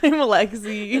I'm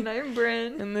Alexi. And I'm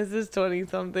Brynn. And this is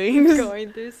 20-somethings.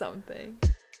 Going through something.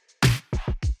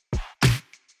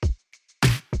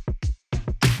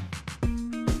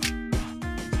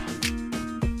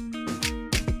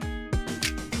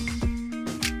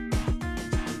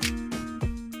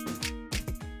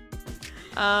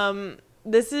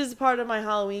 This is part of my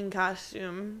Halloween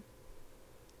costume.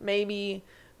 Maybe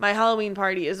my Halloween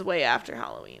party is way after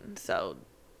Halloween. So,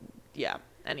 yeah.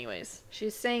 Anyways.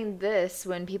 She's saying this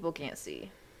when people can't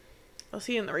see. I'll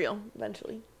see you in the reel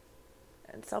eventually.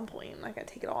 At some point, I'm not going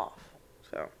to take it off.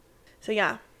 So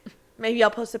yeah. Maybe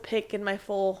I'll post a pic in my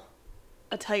full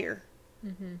attire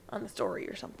on the story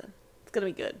or something. It's going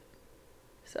to be good.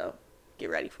 So, get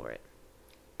ready for it.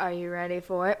 Are you ready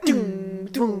for it? Doom,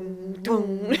 doom,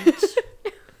 doom.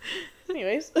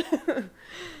 Anyways.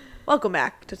 Welcome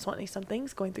back to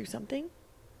 20-somethings, going through something.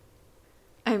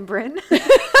 I'm Brynn.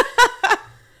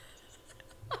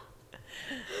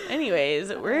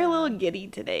 Anyways, we're a little giddy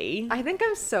today. I think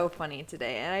I'm so funny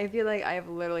today, and I feel like I've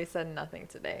literally said nothing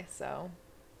today, so.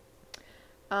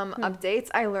 Updates.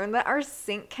 I learned that our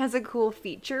sink has a cool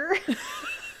feature.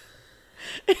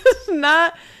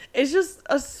 It's just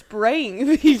a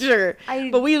spraying feature.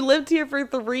 But we lived here for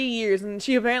 3 years, and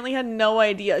she apparently had no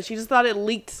idea. She just thought it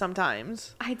leaked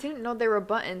sometimes. I didn't know there were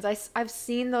buttons. I've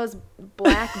seen those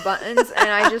black buttons, and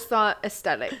I just thought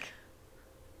aesthetic.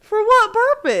 For what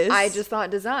purpose? I just thought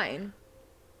design.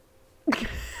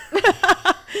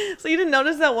 So you didn't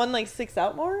notice that one, sticks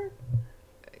out more?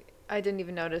 I didn't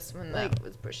even notice when that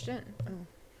was pushed in.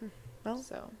 Well.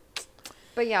 So.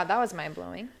 But yeah, that was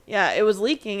mind-blowing. Yeah, it was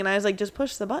leaking, and I was like, just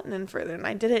push the button in further. And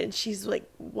I did it, and she's like,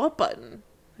 what button?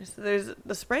 I said, there's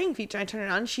the spraying feature. I turned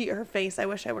it on. Her face, I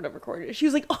wish I would have recorded it. She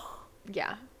was like, oh.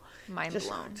 Yeah,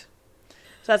 mind-blown. So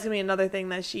that's going to be another thing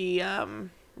that she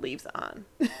leaves on.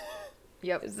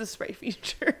 Yep. Is the spray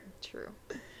feature. True.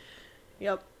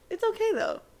 Yep. It's okay,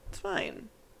 though. It's fine.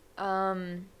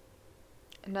 Another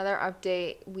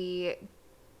update. We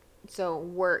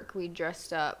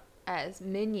dressed up as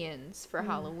minions for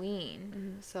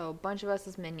Halloween. So a bunch of us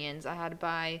as minions. I had to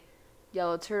buy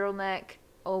yellow turtleneck,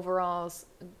 overalls,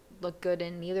 look good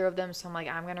in neither of them, so I'm like,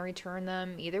 I'm gonna return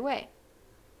them either way.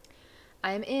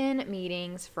 I'm in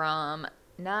meetings from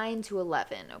 9 to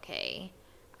 11, okay?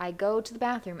 I go to the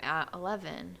bathroom at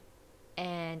 11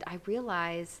 and I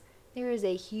realize there is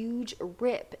a huge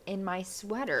rip in my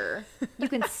sweater. You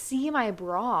can see my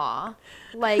bra.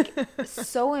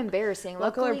 So embarrassing.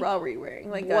 What color bra were you wearing?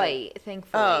 White,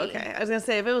 thankfully. Oh, okay. I was going to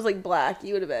say, if it was black,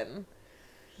 you would have been.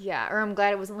 Yeah, or I'm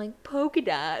glad it wasn't polka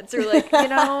dots or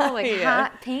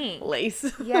hot pink.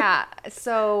 Lace. Yeah,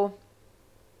 so,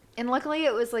 and luckily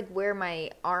it was where my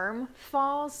arm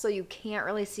falls, so you can't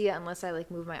really see it unless I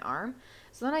move my arm.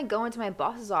 So then I go into my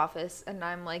boss's office and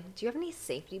I'm like, do you have any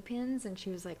safety pins? And she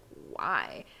was like,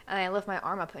 why? And I lift my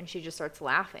arm up and she just starts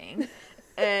laughing.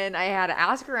 And I had to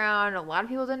ask around. A lot of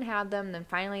people didn't have them. Then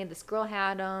finally this girl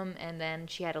had them. And then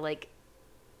she had to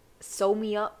sew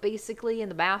me up basically in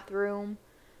the bathroom.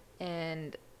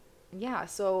 And yeah,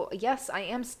 so yes, I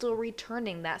am still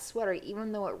returning that sweater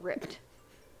even though it ripped.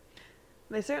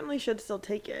 They certainly should still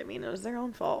take it. I mean, it was their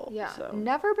own fault. Yeah, so.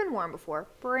 Never been worn before.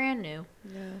 Brand new.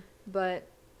 Yeah. But,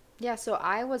 yeah, so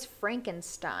I was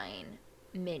Frankenstein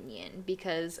minion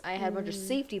because I had a bunch of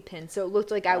safety pins. So it looked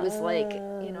like I was,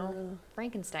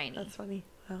 Frankenstein-y. That's funny.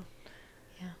 Wow.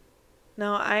 Yeah.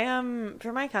 No,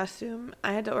 for my costume,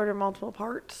 I had to order multiple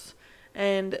parts.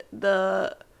 And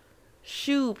the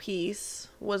shoe piece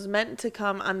was meant to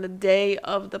come on the day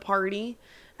of the party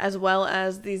as well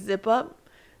as the zip-up.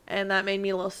 And that made me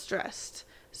a little stressed.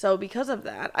 So because of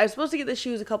that, I was supposed to get the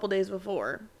shoes a couple days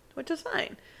before, which was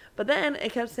fine. But then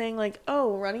it kept saying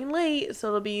running late. So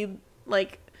it'll be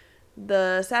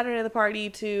the Saturday of the party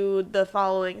to the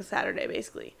following Saturday,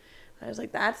 basically. I was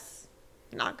like, that's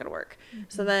not going to work. Mm-hmm.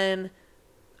 So then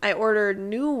I ordered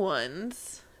new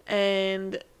ones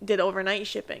and did overnight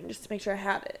shipping just to make sure I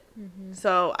had it. Mm-hmm.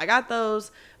 So I got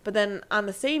those. But then on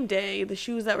the same day, the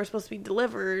shoes that were supposed to be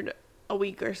delivered a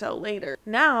week or so later.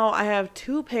 Now I have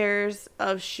 2 pairs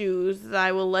of shoes that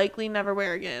I will likely never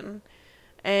wear again.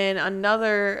 And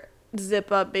another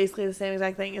zip up, basically the same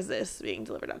exact thing as this, being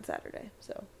delivered on Saturday.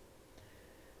 So,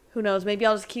 who knows? Maybe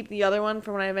I'll just keep the other one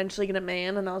for when I eventually get a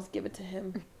man, and I'll just give it to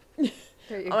him. There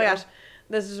you go. My gosh.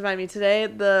 This just reminded me. Today,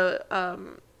 the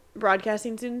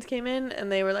broadcasting students came in,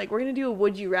 and they were like, we're going to do a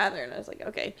would you rather. And I was like,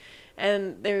 okay.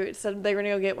 And they said they were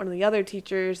going to go get one of the other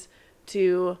teachers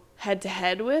to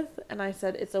head-to-head with. And I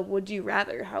said, it's a would you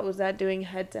rather. How is that doing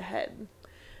head-to-head?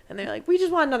 And they're like, we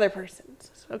just want another person.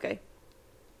 So, okay.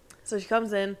 So she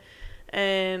comes in,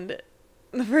 and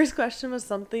the first question was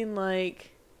something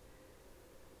like,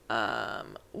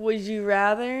 Would you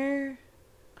rather...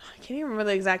 I can't even remember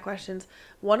the exact questions.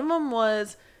 One of them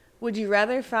was, would you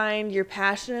rather find your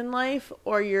passion in life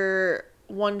or your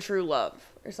one true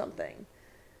love or something?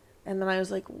 And then I was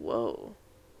like, whoa,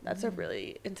 that's a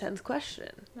really intense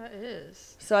question. That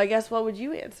is. So I guess what would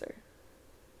you answer?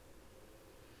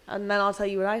 And then I'll tell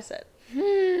you what I said.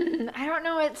 I don't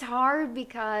know. It's hard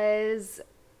because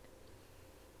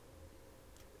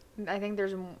I think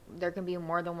there can be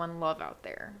more than one love out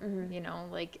there. Mm-hmm. You know,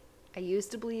 like I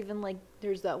used to believe in like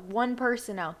there's that one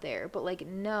person out there, but like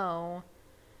no.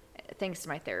 Thanks to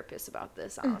my therapist about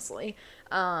this, honestly.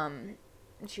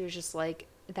 She was just like,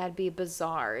 that'd be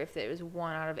bizarre if there was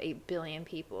 1 out of 8 billion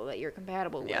people that you're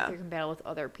compatible with. Yeah. You're compatible with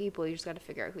other people. You just got to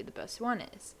figure out who the best one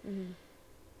is. Mm-hmm.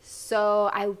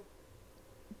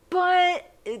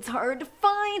 But it's hard to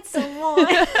find someone.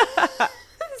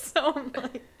 So I'm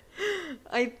like,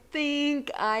 I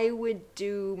think I would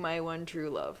do my one true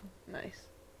love. Nice.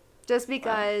 Just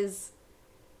because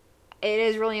it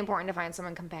is really important to find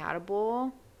someone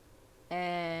compatible.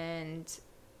 And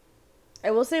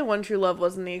I will say one true love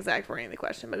wasn't the exact wording of the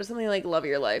question, but it's something like love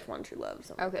your life, one true love.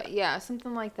 okay, like that. Yeah,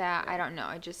 something like that. I don't know.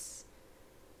 I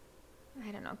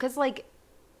don't know. Because, like,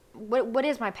 what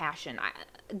is my passion?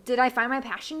 Did I find my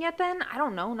passion yet then? I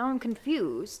don't know. Now I'm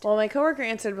confused. Well, my coworker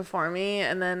answered before me,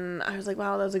 and then I was like,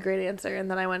 wow, that was a great answer. And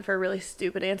then I went for a really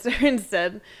stupid answer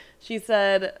instead. She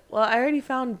said, well, I already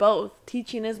found both.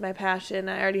 Teaching is my passion.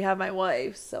 I already have my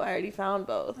wife, so I already found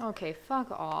both. Okay, fuck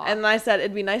off. And I said,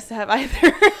 it'd be nice to have either.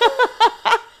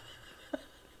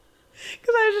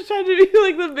 Because I was just trying to be,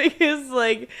 like, the biggest,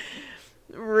 like,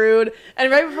 rude.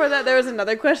 And right before that, there was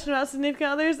another question about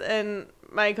significant others, and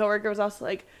my coworker was also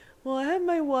like, well, I have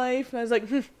my wife. And I was like,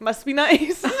 must be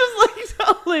nice. Just, like,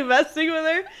 totally messing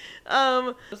with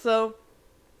her. So,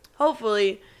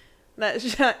 hopefully, that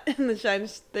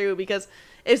shines through, because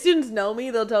if students know me,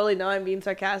 they'll totally know I'm being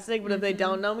sarcastic, but if they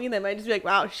don't know me, they might just be like,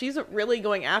 wow, she's really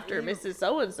going after Mrs.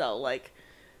 So-and-so, like,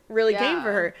 really came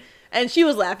for her. And she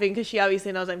was laughing because she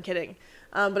obviously knows I'm kidding.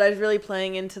 But I was really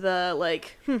playing into the,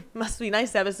 like, must be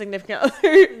nice to have a significant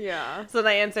other. Yeah. So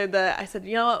then I answered I said,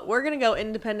 you know what, we're going to go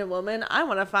independent woman. I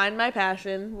want to find my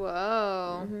passion.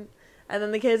 Whoa. Mm-hmm. And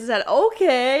then the kids said,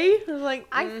 okay. I was like,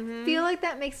 I feel like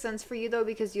that makes sense for you, though,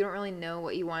 because you don't really know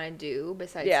what you want to do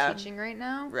besides teaching right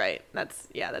now. Right. That's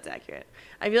accurate.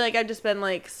 I feel like I've just been,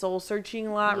 like, soul searching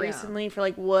a lot recently for,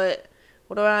 like, what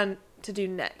do I want to do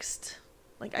next?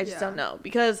 Like, I just don't know.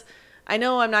 Because I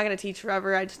know I'm not going to teach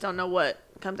forever. I just don't know what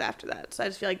comes after that. So I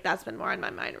just feel like that's been more on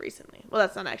my mind recently. Well,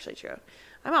 that's not actually true.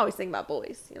 I'm always thinking about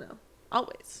boys, you know.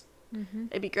 Always. Mm-hmm.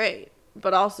 It'd be great.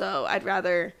 But also, I'd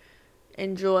rather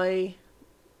enjoy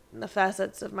the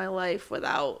facets of my life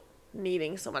without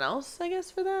needing someone else, I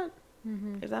guess, for that.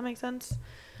 Mm-hmm. If that makes sense.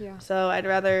 Yeah. So I'd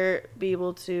rather be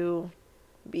able to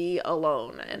be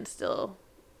alone and still,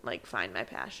 like, find my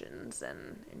passions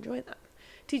and enjoy them.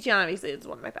 Teaching, obviously, is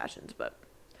one of my passions, but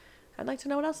I'd like to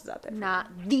know what else is out there. Not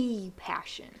the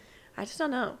passion. I just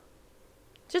don't know.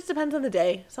 Just depends on the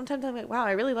day. Sometimes I'm like, wow,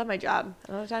 I really love my job.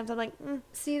 And other times I'm like,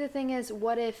 See, the thing is,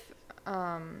 what if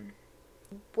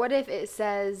it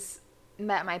says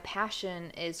that my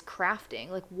passion is crafting?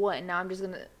 Like, what? Now I'm just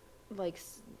gonna, like,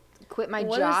 quit my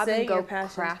job and go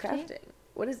crafting?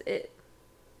 What is it?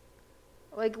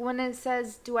 Like, when it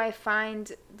says, do I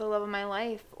find the love of my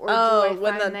life, or do I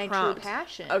find my true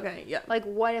passion? Okay, yeah. Like,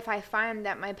 what if I find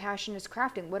that my passion is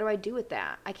crafting? What do I do with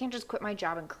that? I can't just quit my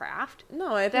job and craft.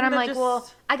 No, I think then I'm like, just,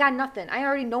 well, I got nothing. I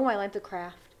already know I like to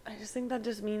craft. I just think that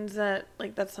just means that,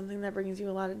 like, that's something that brings you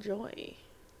a lot of joy.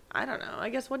 I don't know. I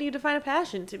guess, what do you define a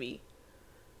passion to be?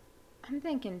 I'm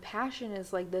thinking passion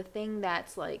is, like, the thing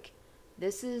that's, like,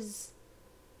 this is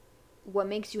what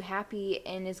makes you happy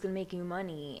and is going to make you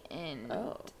money. And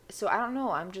so I don't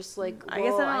know. I'm just like, I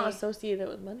guess I don't associate it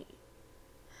with money.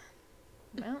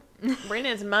 Well, Brynn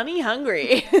is money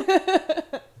hungry.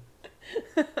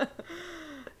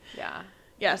 Yeah.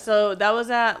 Yeah, so that was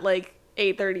at, like,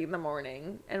 8:30 in the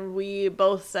morning, and we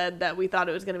both said that we thought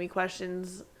it was going to be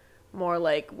questions more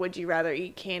like, would you rather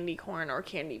eat candy corn or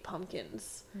candy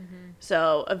pumpkins? Mm-hmm.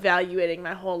 So evaluating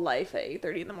my whole life at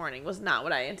 8:30 in the morning was not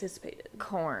what I anticipated.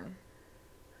 Corn.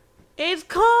 It's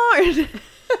corn!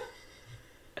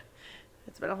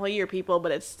 It's been a whole year, people,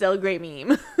 but it's still a great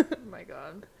meme. Oh my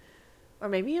god. Or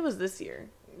maybe it was this year.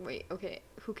 Wait, okay,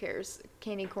 who cares?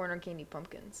 Candy corn or candy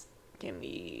pumpkins?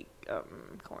 Candy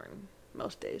corn,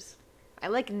 most days. I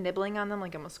like nibbling on them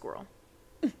like I'm a squirrel.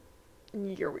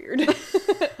 You're weird.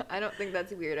 I don't think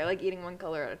that's weird. I like eating one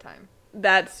color at a time.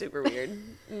 That's super weird.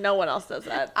 No one else does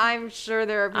that. I'm sure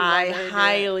there are people I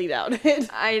highly doubt it.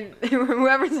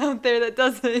 Whoever's out there that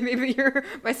does it, maybe you're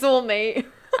my soulmate.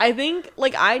 I think,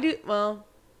 like, I do, well,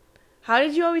 how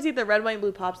did you always eat the red, white, and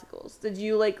blue popsicles? Did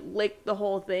you, like, lick the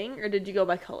whole thing, or did you go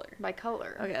by color? By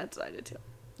color. Okay, that's what I did, too.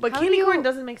 But How candy corn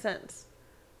doesn't make sense.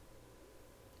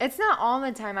 It's not all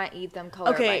the time I eat them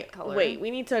color by color. Wait,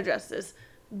 we need to address this.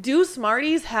 Do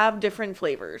Smarties have different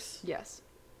flavors? Yes.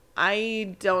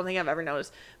 I don't think I've ever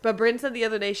noticed. But Brynn said the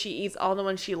other day she eats all the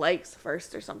ones she likes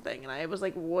first or something. And I was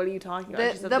like, what are you talking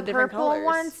about? She said The different purple colors.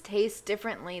 ones taste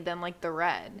differently than, like, the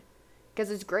red. Because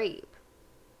it's grape.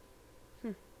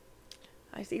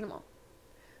 I see them all.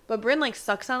 But Brynn, like,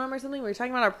 sucks on them or something. We were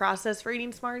talking about our process for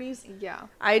eating Smarties. Yeah.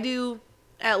 I do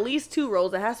at least 2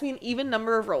 rolls. It has to be an even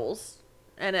number of rolls.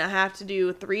 And I have to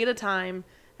do 3 at a time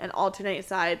and alternate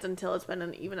sides until it's been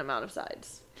an even amount of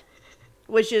sides.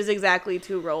 Which is exactly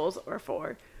 2 rolls or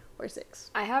 4 or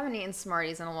 6. I haven't eaten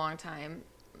Smarties in a long time.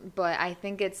 But I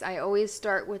think I always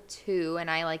start with 2 and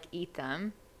I, like, eat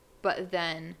them. But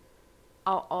then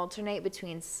I'll alternate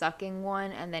between sucking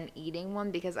one and then eating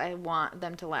one because I want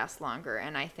them to last longer.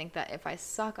 And I think that if I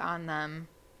suck on them,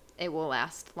 it will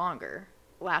last longer.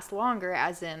 Last longer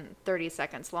as in 30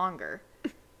 seconds longer.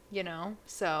 You know?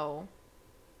 So,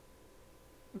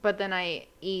 but then I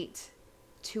eat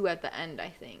 2 at the end, I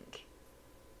think.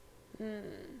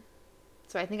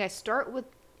 So I think I start with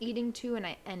eating 2 and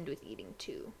I end with eating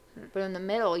 2. But in the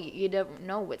middle, you don't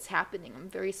know what's happening. I'm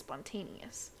very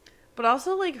spontaneous. But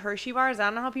also, like, Hershey bars, I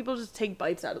don't know how people just take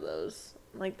bites out of those.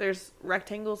 Like, there's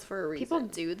rectangles for a reason. People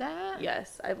do that?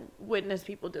 Yes, I've witnessed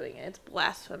people doing it. It's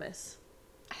blasphemous.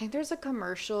 I think there's a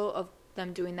commercial of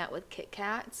them doing that with Kit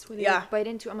Kats. Where they Yeah. like, bite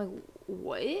into I'm like,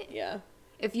 what? Yeah.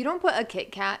 If you don't put a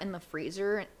Kit Kat in the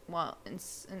freezer, well, in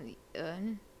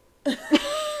the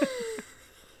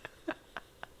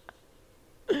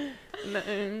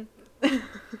No.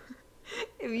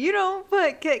 if you don't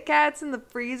put Kit Kats in the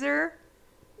freezer,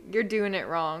 you're doing it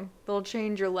wrong. They'll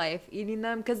change your life eating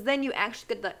them because then you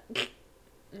actually get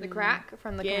the crack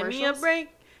from the commercials. Give me a break.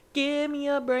 Give me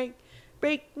a break.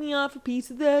 Break me off a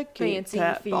piece of the Kit Fancy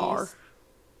Kat fees. bar.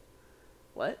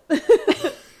 What?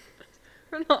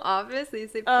 From The Office, they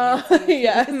say fancy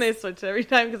yeah, fees. and they switch every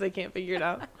time because they can't figure it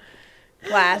out.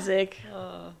 Classic.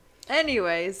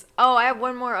 Anyways, I have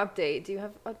one more update. Do you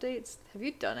have updates? Have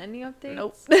you done any updates?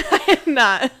 Nope. I am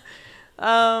not.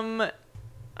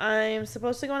 I'm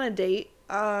supposed to go on a date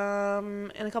in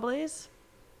a couple days.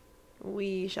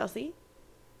 We shall see.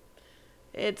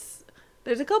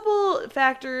 There's a couple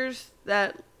factors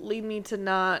that lead me to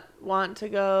not want to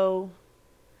go,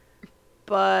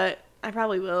 but I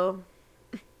probably will.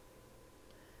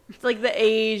 It's like the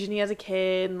age, and he has a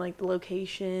kid, and like the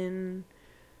location,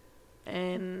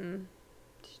 and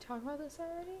Did you talk about this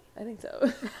already? I think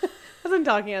so. As I'm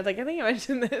talking, I was like, I think I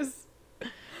mentioned this.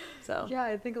 So Yeah,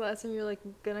 I think last time you were like,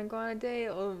 gonna go on a date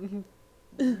or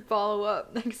follow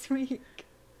up next week.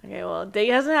 okay, well, date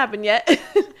hasn't happened yet.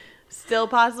 Still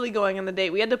possibly going on the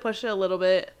date. We had to push it a little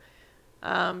bit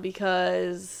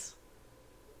because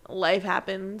life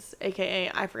happens, aka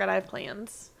I forgot I have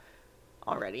plans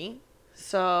already.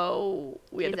 So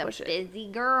we had to push it. She's a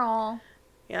busy girl.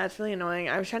 Yeah, it's really annoying.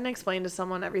 I was trying to explain to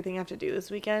someone everything I have to do this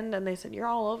weekend, and they said, you're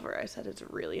all over. I said, it's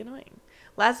really annoying.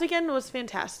 Last weekend was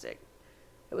fantastic.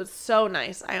 It was so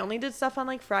nice. I only did stuff on,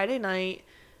 like, Friday night.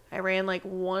 I ran, like,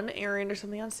 one errand or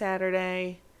something on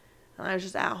Saturday, and I was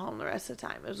just at home the rest of the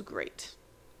time. It was great.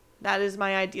 That is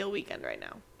my ideal weekend right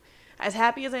now. As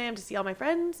happy as I am to see all my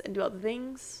friends and do all the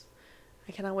things,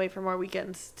 I cannot wait for more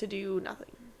weekends to do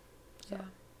nothing. So, Yeah.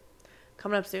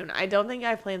 coming up soon. I don't think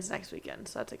I have plans next weekend,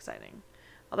 so that's exciting.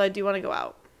 Although I do want to go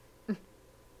out.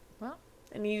 Well.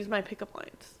 And use my pickup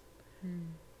lines.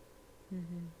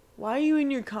 Why are you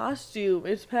in your costume?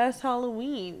 It's past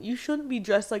Halloween. You shouldn't be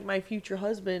dressed like my future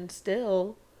husband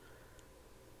still.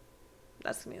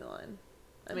 That's going to be the line.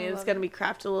 I mean, it's going to be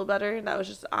crafted a little better. That was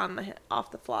just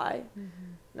off the fly.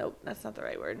 Nope, that's not the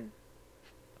right word.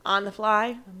 On the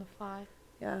fly. On the fly.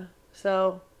 Yeah.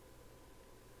 So,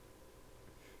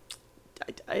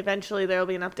 eventually there will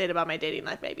be an update about my dating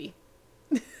life, maybe.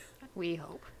 We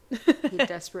hope. We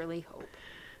desperately hope.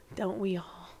 Don't we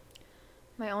all?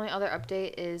 My only other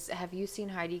update is, have you seen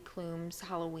Heidi Klum's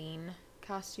Halloween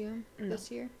costume this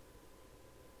year?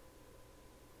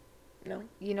 No.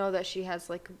 You know that she has,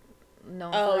 like,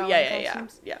 known Oh, for yeah, Halloween yeah,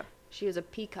 costumes? yeah. She was a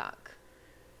peacock.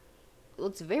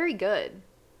 Looks very good.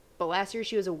 But last year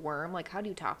she was a worm. Like, how do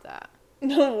you top that?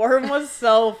 The worm was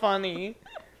so funny.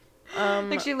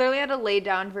 Like, she literally had to lay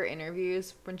down for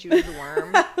interviews when she was the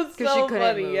worm. That's Because so she couldn't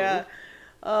funny, move. yeah.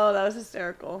 Oh, that was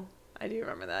hysterical. I do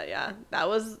remember that, yeah. That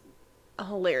was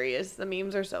hilarious. The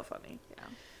memes are so funny. Yeah.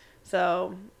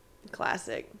 So,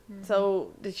 classic.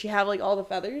 So, did she have, like, all the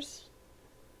feathers?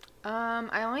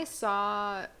 I only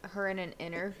saw her in an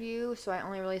interview, so I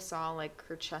only really saw like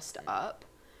her chest up,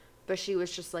 but she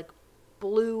was just like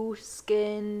blue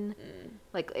skin,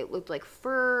 like it looked like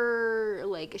fur.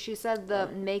 Like she said, the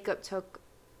makeup took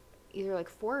either like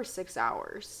 4 or 6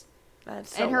 hours.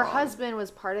 That's so and her long. husband was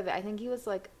part of it. I think he was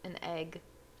like an egg,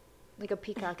 like a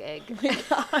peacock egg. Oh my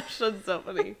gosh, that's so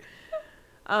funny.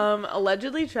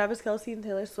 Allegedly, Travis Kelce and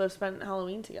Taylor Swift spent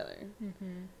Halloween together.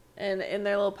 Mm-hmm. And in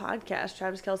their little podcast,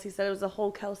 Travis Kelce said it was the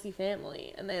whole Kelce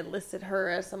family, and they had listed her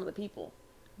as some of the people.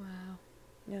 Wow.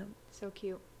 Yeah. So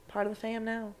cute. Part of the fam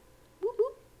now. Whoop,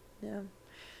 whoop. Yeah.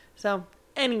 So,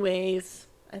 anyways,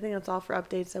 I think that's all for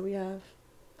updates that we have.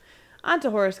 On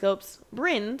to horoscopes.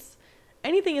 Brynns,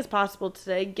 anything is possible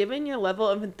today given your level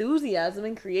of enthusiasm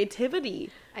and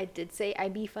creativity. I did say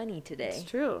I'd be funny today. It's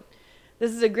true.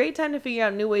 This is a great time to figure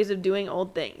out new ways of doing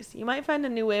old things. You might find a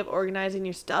new way of organizing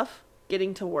your stuff,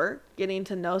 getting to work, getting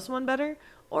to know someone better,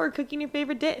 or cooking your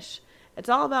favorite dish. It's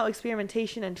all about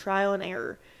experimentation and trial and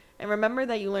error. And remember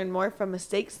that you learn more from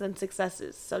mistakes than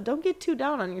successes. So don't get too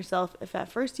down on yourself if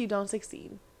at first you don't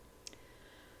succeed.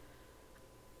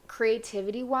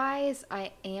 Creativity-wise,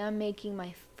 I am making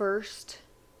my first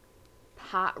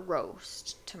pot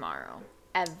roast tomorrow.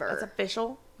 Ever. That's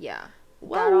official? Yeah.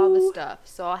 Whoa. Got all the stuff.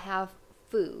 So I'll have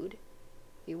food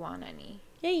if you want any.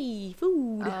 Yay,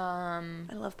 food. I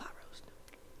love pot roast.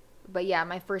 But yeah,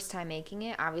 my first time making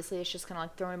it. Obviously, it's just kind of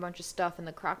like throwing a bunch of stuff in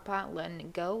the crock pot, letting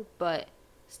it go. But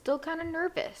still kind of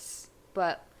nervous.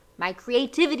 But my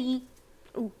creativity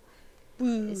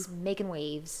is making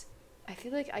waves. I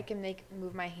feel like I can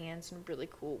move my hands in a really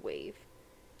cool wave.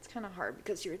 It's kind of hard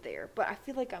because you're there. But I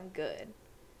feel like I'm good.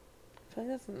 I feel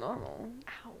like that's normal.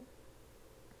 Ow.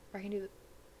 Or I can do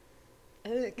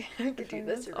I could do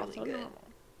this really good. Normal.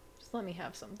 Just let me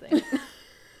have something.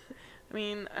 I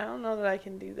mean, I don't know that I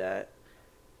can do that.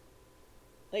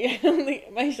 Like, I don't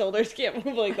think my shoulders can't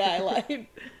move like that. I lied.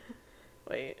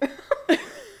 Wait.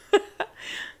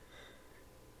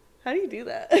 How do you do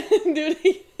that? Do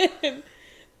it again.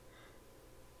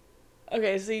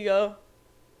 Okay, so you go.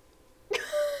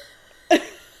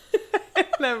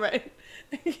 Never mind.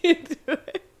 I can't do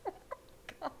it.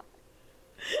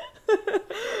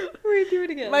 Wait, do it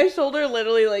again. My shoulder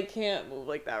literally like can't move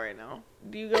like that right now.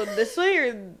 Do you go this way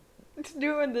or Just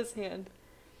do it in this hand.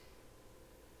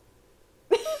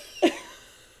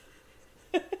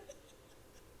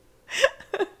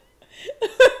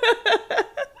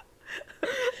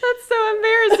 That's so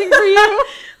embarrassing for you.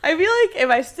 I feel like if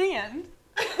I stand.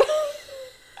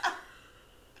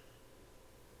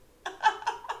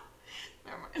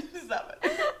 Never mind. Stop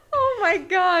it. Oh my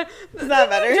god. Is that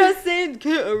better? Just saying,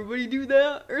 can't everybody do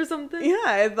that or something? Yeah,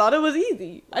 I thought it was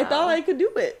easy. I thought I could do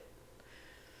it.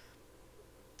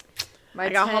 I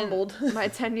got humbled. My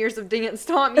 10 years of dance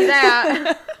taught me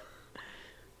that.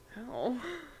 Oh.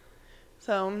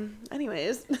 So,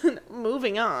 anyways,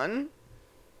 moving on.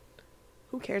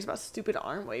 Who cares about stupid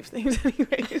arm wave things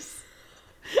anyways?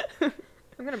 I'm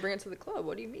gonna bring it to the club.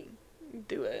 What do you mean?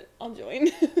 Do it. I'll join.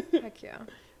 Heck yeah.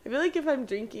 I feel like if I'm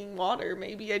drinking water,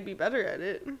 maybe I'd be better at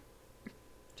it.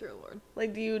 Dear Lord.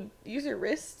 Like, do you use your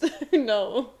wrist?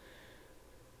 No.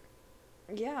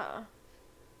 Yeah.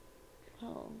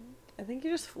 Oh, I think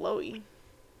you're just flowy.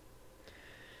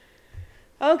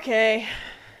 Okay.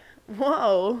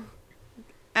 Whoa.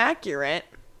 Accurate.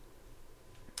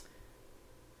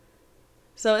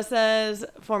 So it says,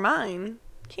 for mine,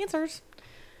 Cancers,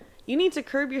 you need to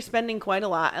curb your spending quite a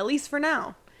lot, at least for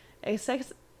now.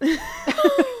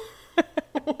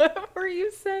 What were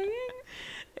you saying?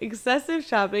 Excessive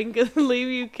shopping could leave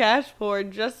you cash poor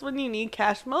just when you need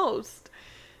cash most.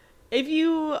 If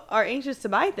you are anxious to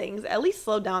buy things, at least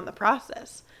slow down the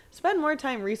process. Spend more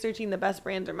time researching the best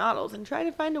brands or models and try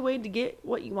to find a way to get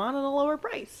what you want at a lower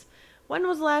price. When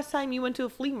was the last time you went to a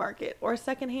flea market or a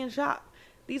secondhand shop?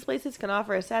 These places can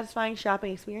offer a satisfying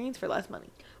shopping experience for less money.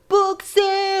 Book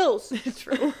sales! It's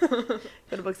true. Go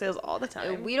to book sales all the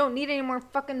time. We don't need any more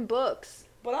fucking books.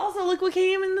 But also, look what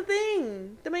came in the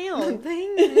thing. The mail. The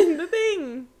thing? The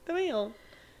thing. The mail.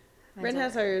 Brynn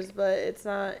has hers, but it's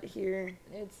not here.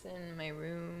 It's in my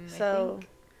room, So, I think.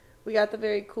 we got the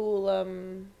very cool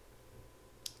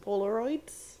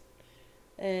Polaroids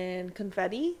and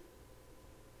confetti.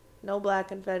 No black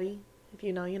confetti. If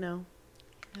you know, you know.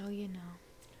 Oh, you know.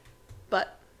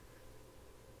 But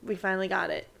we finally got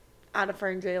it out of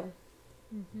Ferndale.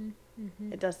 Mm-hmm.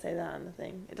 Mm-hmm. It does say that on the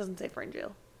thing. It doesn't say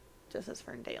Ferndale. It just says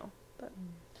Ferndale. But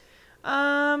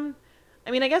I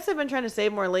mean, I guess I've been trying to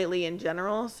save more lately in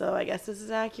general, so I guess this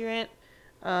is accurate.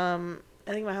 I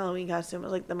think my Halloween costume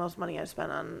was like the most money I've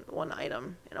spent on one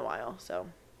item in a while, so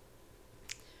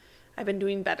I've been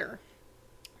doing better.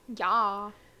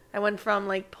 Yeah. I went from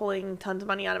like pulling tons of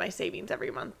money out of my savings every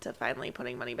month to finally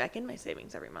putting money back in my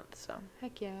savings every month. So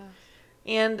Heck yeah.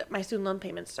 and my student loan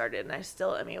payments started, and I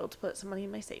still am able to put some money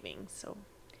in my savings. So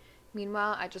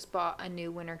Meanwhile, I just bought a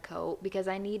new winter coat because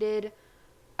I needed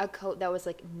a coat that was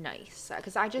like nice.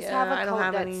 Because I just have a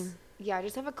coat that's I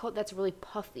just have a coat that's really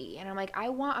puffy, and I'm like, I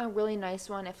want a really nice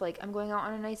one if like I'm going out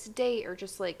on a nice date or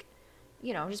just like,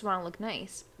 just want to look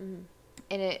nice. mm-hmm.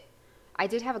 And I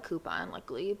did have a coupon,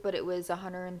 luckily, but it was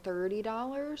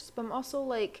 $130. But I'm also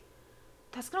like,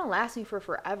 that's gonna last me for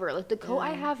forever. Like the coat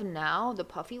I have now, the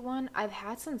puffy one, I've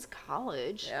had since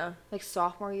college. Yeah. Like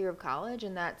sophomore year of college,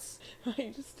 and that's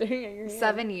You're just staring at your hand.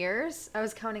 7 years. I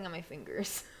was counting on my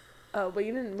fingers. Oh, but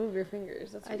you didn't move your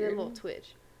fingers. That's weird. I did a little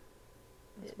twitch.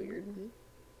 That's weird.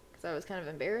 Because I was kind of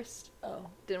embarrassed. Oh.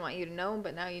 Didn't want you to know,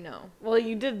 but now you know. Well,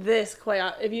 you did this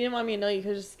quite. If you didn't want me to know, you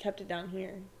could have just kept it down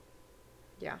here.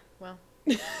 Yeah, well.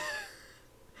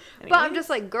 But I'm just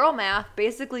like, girl math,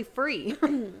 basically free.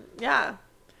 Yeah.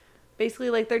 Basically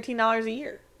like $13 a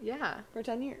year. Yeah. For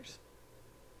 10 years.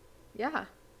 Yeah.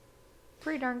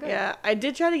 Pretty darn good. Yeah, I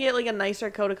did try to get like a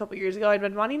nicer coat a couple years ago. I'd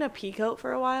been wanting a pea coat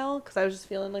for a while because I was just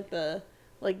feeling like the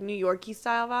New Yorkie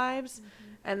style vibes.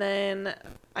 Mm-hmm. And then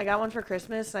I got one for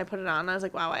Christmas and I put it on and I was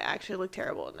like, wow, I actually look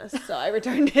terrible in this. So I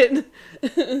returned it.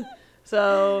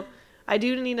 So I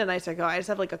do need a nicer coat. I just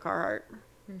have like a Carhartt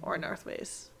or a North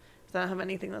Face. I don't have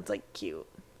anything that's like cute.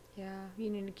 Yeah, you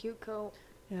need a cute coat.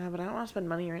 Yeah, but I don't want to spend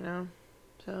money right now.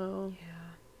 So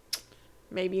yeah,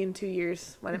 maybe in 2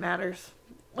 years when it matters.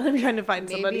 When I'm trying to find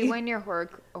somebody. Maybe when your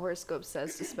horoscope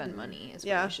says to spend money is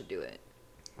when you should do it.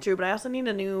 True, but I also need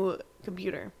a new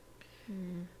computer.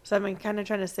 So I've been kind of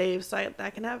trying to save so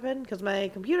that can happen because my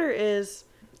computer is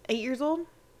 8 years old,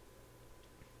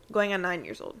 going on 9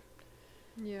 years old.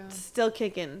 Yeah, it's still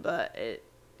kicking, but it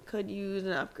could use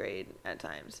an upgrade at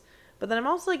times. But then I'm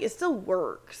also like, it still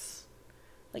works.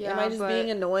 Like, am I just being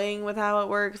annoying with how it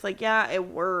works? Like, yeah, it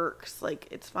works. Like,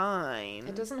 it's fine.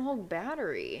 It doesn't hold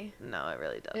battery. No, it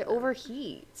really doesn't. It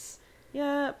overheats.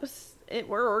 Yeah, but it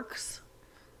works.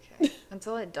 Okay.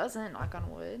 Until it doesn't, knock on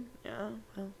wood. Yeah,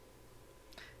 well.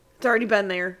 It's already been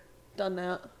there. Done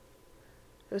that.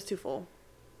 It was too full.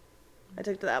 I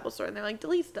took it to the Apple store and they're like,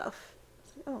 delete stuff. I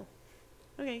was like, oh,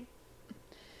 okay.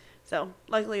 So,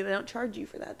 luckily they don't charge you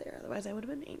for that there. Otherwise I would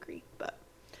have been angry. But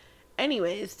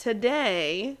anyways,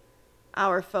 today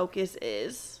our focus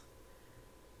is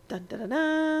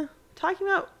talking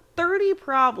about 30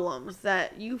 problems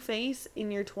that you face in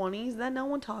your 20s that no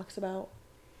one talks about.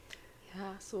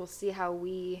 Yeah, so we'll see how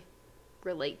we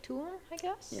relate to them, I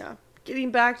guess. Yeah.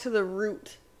 Getting back to the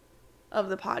root of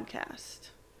the podcast.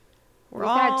 We've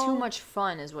had too much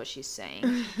fun is what she's saying.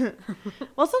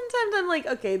 Well, sometimes I'm like,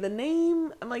 okay, the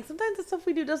name, I'm like, sometimes the stuff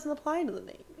we do doesn't apply to the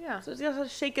name. Yeah. So you have to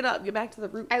shake it up, get back to the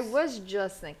roots. I was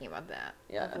just thinking about that.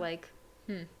 Yeah. Of like,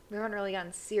 we haven't really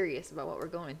gotten serious about what we're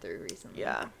going through recently.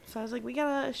 Yeah. So I was like, we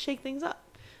gotta shake things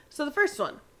up. So the first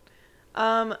one,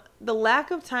 the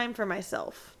lack of time for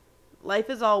myself.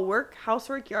 Life is all work,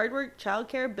 housework, yard work,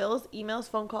 childcare, bills, emails,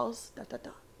 phone calls, ...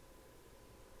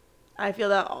 I feel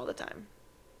that all the time.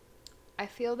 I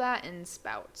feel that in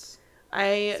spouts.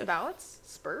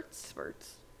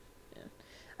 Spurts? Yeah.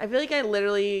 I feel like I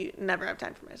literally never have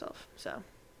time for myself. So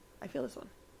I feel this one.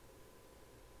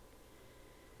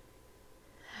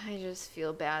 I just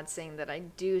feel bad saying that I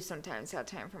do sometimes have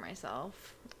time for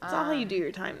myself. It's not how you do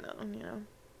your time, though, you know?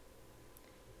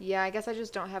 Yeah, I guess I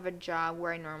just don't have a job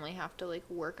where I normally have to, like,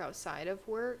 work outside of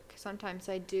work. Sometimes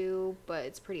I do, but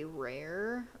it's pretty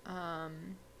rare.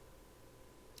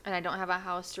 And I don't have a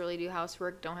house to really do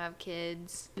housework, don't have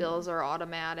kids. Bills are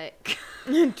automatic.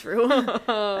 True.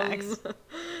 Facts.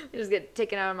 They just get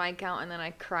taken out of my account and then I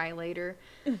cry later.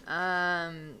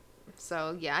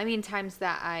 So, yeah, I mean, times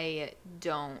that I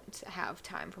don't have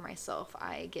time for myself,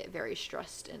 I get very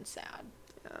stressed and sad.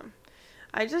 Yeah.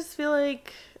 I just feel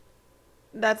like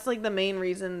that's, like, the main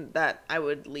reason that I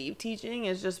would leave teaching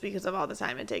is just because of all the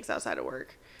time it takes outside of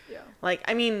work. Yeah. Like,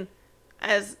 I mean,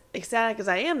 as ecstatic as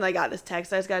I am, I got this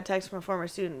text. I just got a text from a former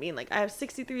student being like, I have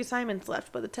 63 assignments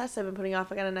left, but the tests I've been putting off,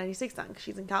 I got a 96 on because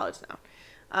she's in college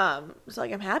now. So,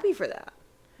 like, I'm happy for that.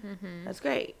 Mm-hmm. That's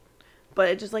great. But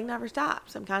it just, like, never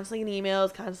stops. I'm constantly getting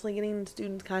emails, constantly getting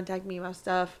students contact me about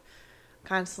stuff,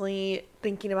 constantly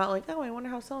thinking about, like, oh, I wonder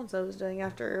how so-and-so is doing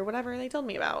after whatever they told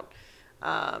me about.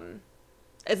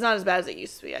 It's not as bad as it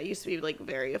used to be. I used to be, like,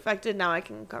 very affected. Now I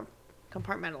can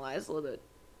compartmentalize a little bit.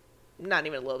 Not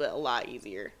even a little bit, a lot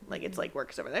easier. Like, it's like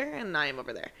work's over there and I am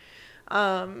over there.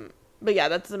 But yeah,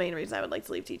 that's the main reason I would like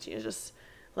to leave teaching is just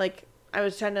like, we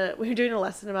were doing a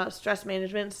lesson about stress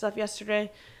management and stuff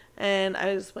yesterday. And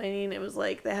I was explaining, it was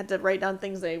like they had to write down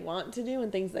things they want to do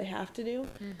and things they have to do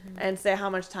and say how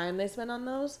much time they spend on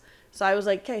those. So I was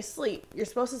like, okay, sleep. You're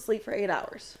supposed to sleep for 8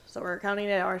 hours. So we're counting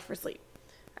 8 hours for sleep.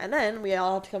 And then we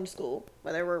all have to come to school,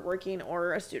 whether we're working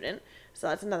or a student. So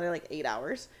that's another like 8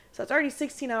 hours. So it's already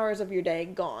 16 hours of your day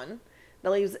gone. That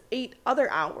leaves 8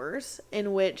 other hours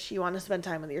in which you want to spend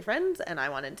time with your friends. And I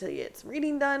wanted to get some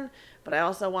reading done, but I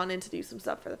also wanted to do some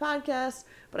stuff for the podcast.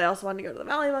 But I also wanted to go to the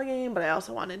volleyball game. But I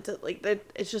also wanted to, like,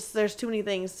 it's just, there's too many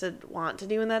things to want to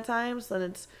do in that time. So then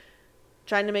it's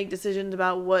trying to make decisions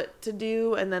about what to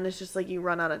do. And then it's just like you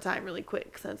run out of time really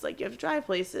quick. So it's like you have to drive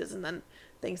places and then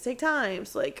things take time.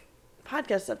 So like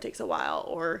podcast stuff takes a while,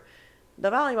 or the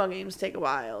volleyball games take a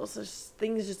while. So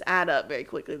things just add up very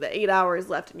quickly. The 8 hours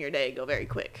left in your day go very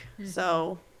quick.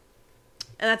 So,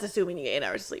 and that's assuming you get 8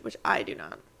 hours of sleep, which I do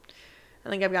not. I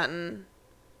think I've gotten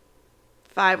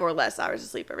 5 or less hours of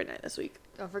sleep every night this week.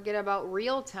 Don't forget about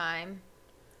real time.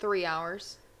 3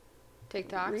 hours.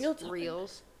 TikToks. Real time?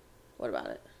 Reels. What about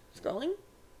it? Scrolling?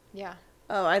 Yeah.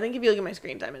 Oh, I think if you look at my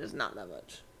screen time, it is not that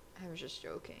much. I was just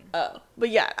joking. Oh, but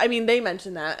yeah, I mean, they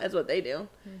mentioned that as what they do.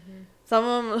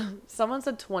 Someone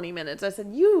said 20 minutes. I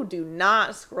said, you do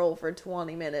not scroll for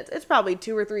 20 minutes. It's probably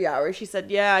 2 or 3 hours. She said,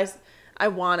 yeah, I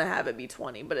want to have it be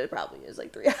 20, but it probably is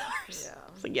like 3 hours. Yeah.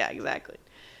 I was like, yeah, exactly.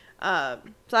 So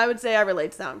I would say I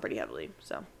relate to that one pretty heavily.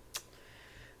 So,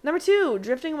 number 2,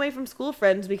 drifting away from school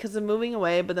friends because of moving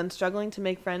away, but then struggling to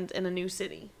make friends in a new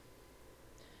city.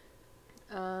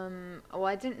 Well,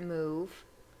 I didn't move,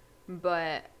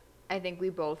 but I think we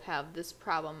both have this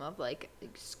problem of like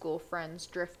school friends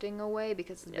drifting away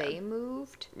because they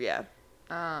moved. Yeah.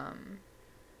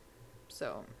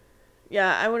 So.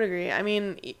 Yeah, I would agree. I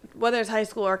mean, whether it's high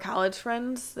school or college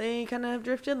friends, they kind of have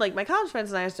drifted. Like my college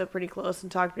friends and I are still pretty close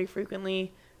and talk pretty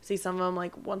frequently. See some of them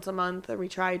like once a month, or we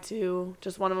try to.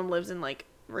 Just one of them lives in like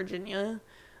Virginia,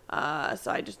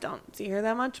 so I just don't see her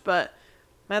that much. But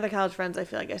my other college friends, I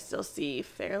feel like I still see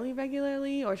fairly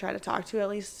regularly, or try to talk to at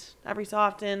least every so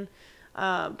often.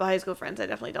 But high school friends, I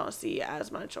definitely don't see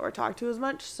as much or talk to as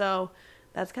much. So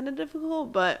that's kind of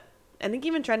difficult. But I think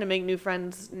even trying to make new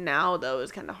friends now, though,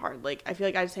 is kind of hard. Like, I feel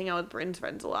like I just hang out with Brynn's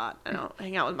friends a lot. I don't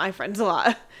hang out with my friends a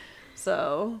lot.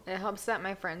 So it helps that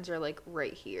my friends are like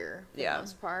right here for the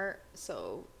most part.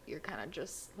 So you're kind of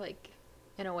just like,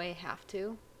 in a way, have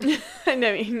to. And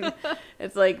I mean,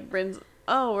 it's like Brynn's,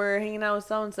 oh, we're hanging out with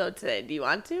so-and-so today. Do you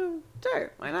want to?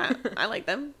 Sure. Why not? I like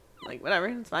them. Like, whatever.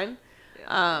 It's fine.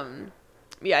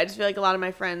 Yeah, I just feel like a lot of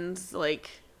my friends, like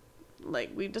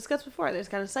we've discussed before, they just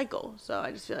kind of cycle. So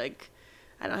I just feel like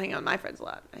I don't hang out with my friends a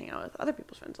lot. I hang out with other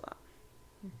people's friends a lot.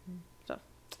 So,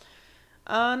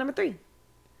 number 3,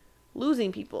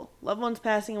 losing people. Loved ones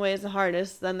passing away is the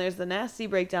hardest. Then there's the nasty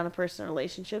breakdown of personal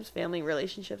relationships, family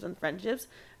relationships, and friendships.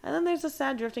 And then there's the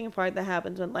sad drifting apart that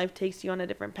happens when life takes you on a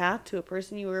different path to a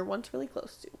person you were once really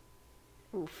close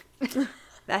to. Oof.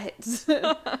 That hits.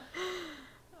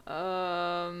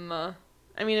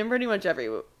 I mean, in pretty much every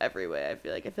way, I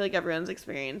feel like everyone's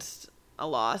experienced a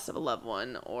loss of a loved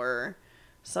one, or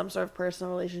some sort of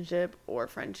personal relationship or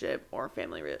friendship or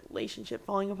family relationship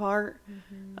falling apart.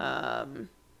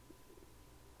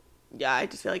 Yeah, I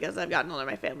just feel like as I've gotten older,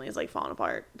 my family is like falling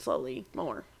apart slowly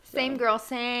more. So. Same girl,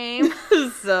 same.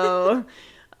 So,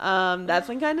 that's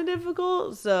been kind of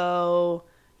difficult. So,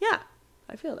 yeah,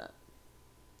 I feel that.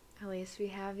 At least we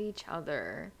have each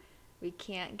other. We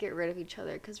can't get rid of each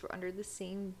other because we're under the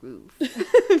same roof.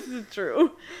 This is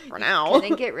true. For now. You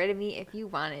couldn't get rid of me if you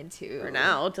wanted to. For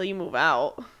now, till you move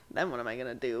out. Then what am I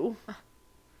gonna do?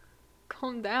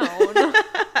 Calm down.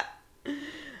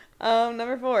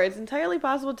 Number 4. It's entirely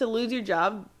possible to lose your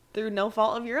job through no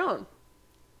fault of your own.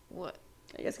 What?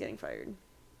 I guess getting fired.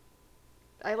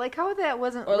 I like how that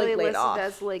wasn't or, really like, listed off.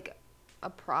 as like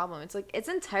a problem. It's like it's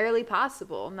entirely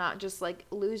possible, not just like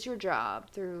lose your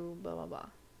job through blah blah blah.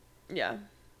 Yeah.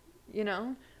 You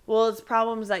know? Well, it's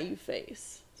problems that you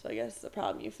face. So I guess the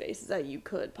problem you face is that you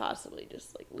could possibly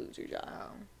just like lose your job.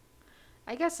 Oh.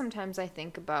 I guess sometimes I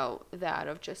think about that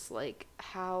of just like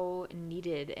how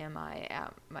needed am I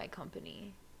at my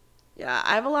company? Yeah,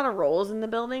 I have a lot of roles in the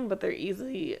building, but they're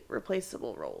easily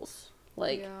replaceable roles.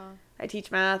 Like, I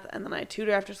teach math, and then I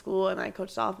tutor after school, and I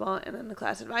coach softball, and then the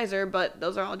class advisor, but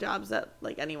those are all jobs that,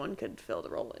 like, anyone could fill the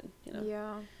role in, you know?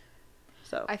 Yeah.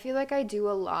 So. I feel like I do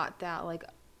a lot that, like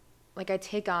I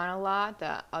take on a lot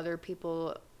that other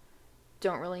people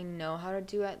don't really know how to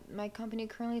do at my company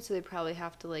currently, so they probably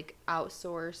have to, like,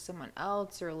 outsource someone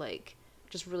else or, like,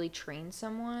 just really train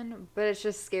someone. But it's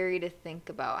just scary to think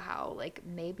about how, like,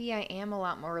 maybe I am a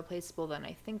lot more replaceable than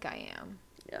I think I am.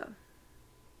 Yeah.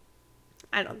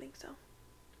 I don't think so.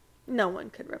 No one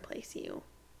could replace you.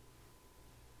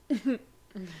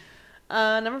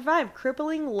 Number 5,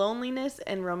 crippling loneliness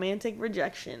and romantic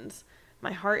rejections.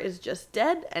 My heart is just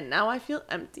dead, and now I feel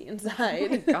empty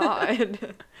inside. Oh my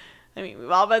God. I mean,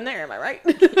 we've all been there, am I right?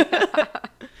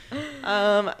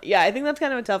 Yeah, I think that's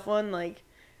kind of a tough one. Like,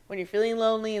 when you're feeling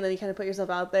lonely and then you kind of put yourself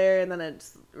out there and then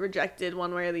it's rejected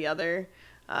one way or the other.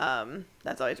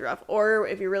 That's always rough. Or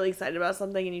if you're really excited about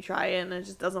something and you try it and it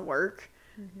just doesn't work,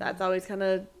 that's always kind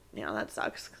of, that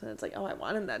sucks. Cause it's like, oh, I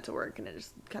wanted that to work and it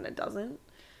just kind of doesn't.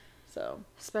 So,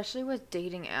 especially with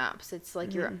dating apps, it's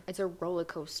like it's a roller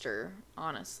coaster,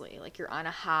 honestly. Like, you're on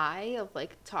a high of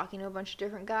like talking to a bunch of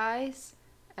different guys,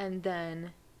 and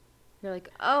then you're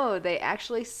like, oh, they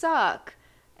actually suck.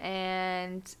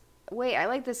 And wait, I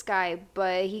like this guy,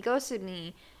 but he ghosted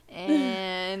me.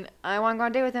 And I want to go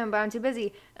on a date with him, but I'm too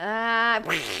busy. Yeah,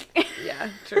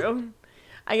 true.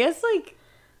 I guess, like,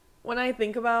 when I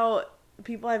think about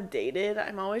people I've dated,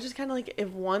 I'm always just kind of like, if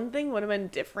one thing would have been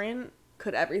different,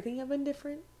 could everything have been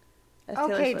different?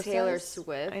 As Taylor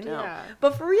Swift. I know. Yeah.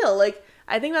 But for real, like,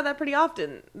 I think about that pretty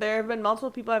often. There have been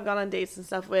multiple people I've gone on dates and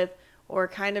stuff with, or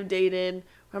kind of dated,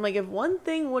 where I'm like, if one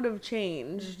thing would have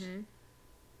changed,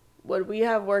 would we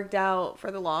have worked out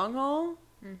for the long haul?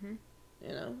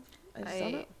 I just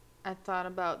don't know. I thought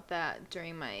about that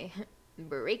during my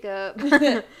breakup.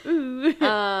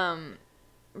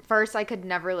 First, I could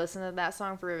never listen to that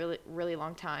song for a really, really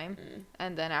long time.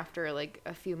 And then after, like,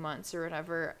 a few months or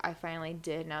whatever, I finally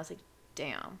did. And I was like,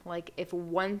 damn. Like, if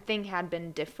one thing had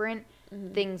been different,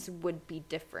 things would be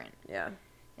different. Yeah.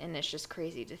 And it's just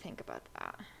crazy to think about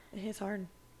that. It's hard.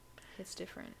 It's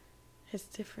different. It's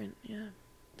different, yeah.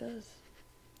 It does.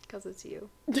 Because it's you.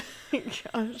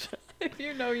 Gosh. If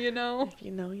you know, you know. If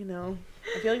you know, you know.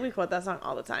 I feel like we quote that song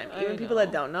all the time. Even people know.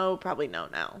 that don't know probably know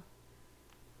now.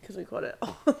 Because we quote it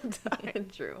all the time.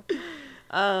 True.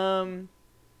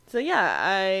 So yeah,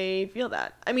 I feel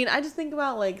that. I mean, I just think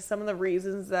about, like, some of the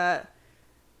reasons that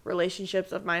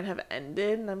relationships of mine have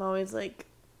ended. And I'm always like,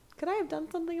 could I have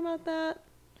done something about that?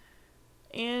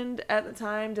 And at the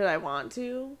time, did I want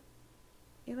to?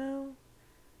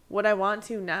 Would I want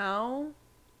to now?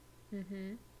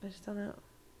 I just don't know.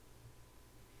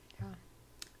 Yeah.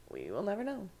 We will never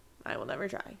know. I will never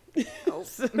try. Oh.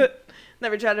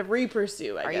 Never try to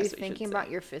re-pursue, I guess. Are you thinking about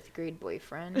your 5th grade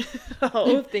boyfriend?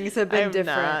 No. Things have been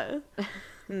different. Not.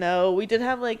 No, we did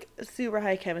have, like, super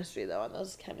high chemistry, though, on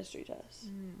those chemistry tests.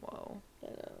 Whoa.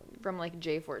 From, like,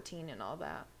 J14 and all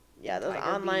that. Yeah, those Tiger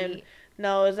online... Beat.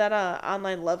 No, is that a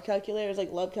online love calculator? It was,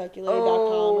 like, lovecalculator.com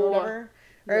or whatever.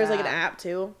 Or it was, like, an app,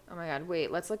 too. Oh, my God.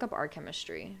 Wait, let's look up our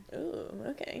chemistry. Ooh,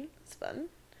 okay. That's fun.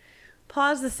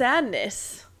 Pause the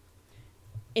sadness.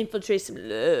 Infiltrate some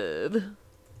love.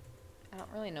 I don't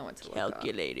really know what to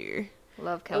Calculator.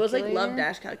 Love calculator? It was, like,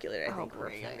 love-calculator, I think, when we were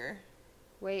perfect. younger.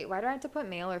 Wait, why do I have to put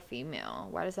male or female?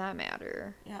 Why does that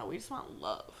matter? Yeah, we just want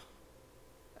love.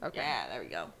 Okay. Yeah, there we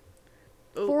go.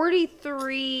 Ooh.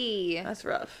 43. That's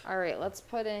rough. All right, let's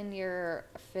put in your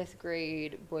 5th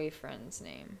grade boyfriend's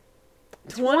name.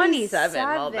 27.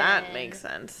 Well, that makes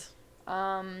sense.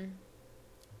 Oh,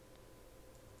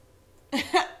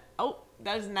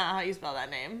 that is not how you spell that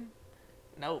name.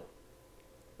 Nope.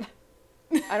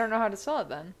 I don't know how to spell it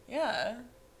then. Yeah.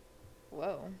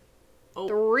 Whoa. Oh.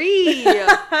 3.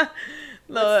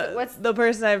 What's the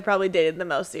person I've probably dated the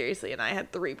most seriously, and I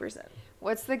had 3%.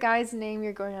 What's the guy's name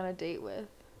you're going on a date with?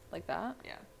 Like that?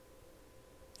 Yeah.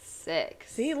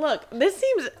 6. See, look, this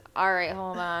seems... All right,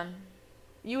 hold on.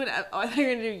 You and... Oh, I thought you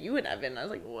were going to do you and Evan. I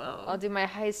was like, whoa. I'll do my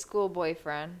high school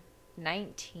boyfriend.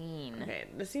 19. Okay,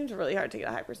 this seems really hard to get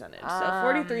a high percentage. So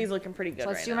 43 is looking pretty good so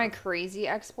right let's now. do my crazy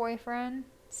ex-boyfriend.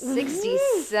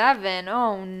 67.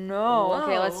 Oh, no. Whoa.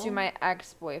 Okay, let's do my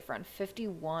ex-boyfriend.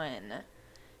 51.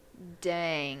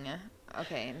 Dang.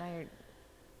 Okay, now you're...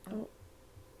 Oh.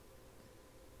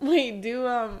 Wait,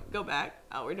 go back.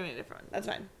 Oh, we're doing a different one. That's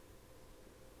fine.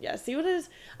 Yeah, see what it is?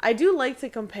 I do like to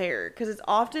compare, because it's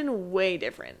often way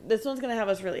different. This one's going to have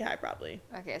us really high, probably.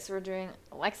 Okay, so we're doing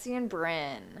Alexi and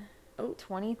Brynn. Oh.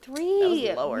 23. That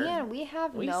was lower. Man, we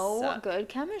have no suck. good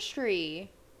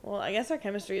chemistry. Well, I guess our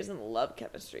chemistry isn't love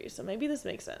chemistry, so maybe this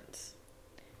makes sense.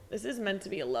 This is meant to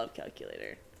be a love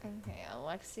calculator. Okay,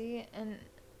 Alexi and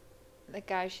the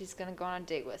guy she's going to go on a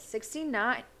date with.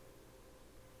 69.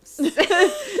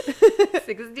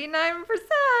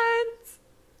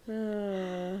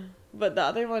 69%. But the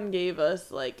other one gave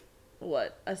us, like,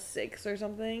 what, a 6 or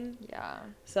something? Yeah.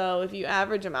 So if you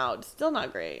average them out, still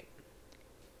not great.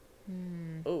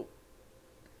 Oh.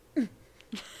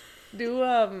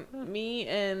 Do, me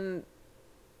and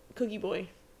Cookie Boy.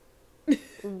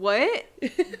 What?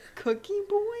 Cookie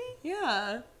Boy?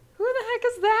 Yeah. Who the heck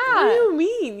is that? What do you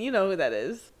mean? You know who that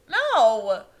is.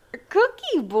 No!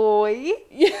 Cookie Boy?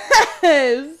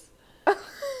 Yes.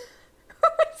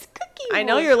 What's Cookie Boy? I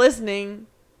know you're listening.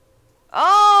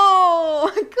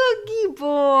 Oh, Cookie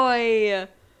Boy.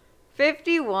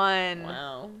 51.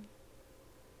 Wow.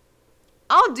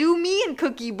 I'll do me and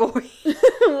Cookie Boy.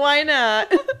 Why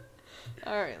not?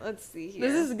 All right, let's see here.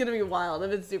 This is gonna be wild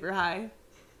if it's super high.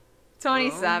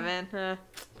 27.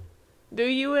 Do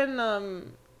you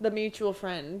and the mutual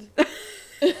friend?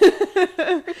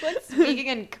 What's speaking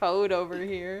in code over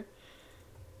here?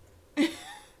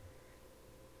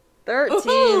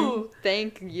 13. Ooh.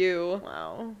 Thank you.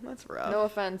 Wow, that's rough. No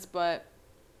offense, but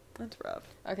That's rough.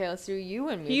 okay, let's do you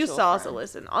and He mutual used to also friend.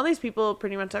 listen. All these people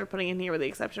pretty much are putting in here with the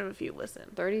exception of a few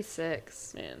listen.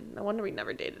 36. Man, no wonder we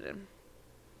never dated him.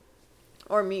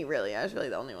 Or me, really. I was really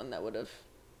the only one that would have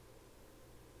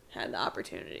had the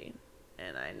opportunity.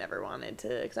 And I never wanted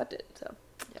to accept it, so.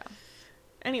 Yeah.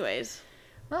 Anyways.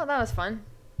 Well, that was fun.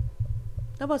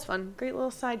 That was fun. Great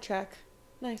little sidetrack.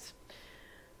 Nice.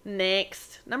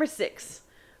 Next. Number 6.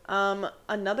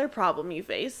 Another problem you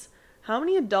face. How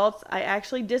many adults I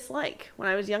actually dislike? When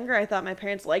I was younger, I thought my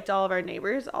parents liked all of our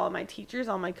neighbors, all of my teachers,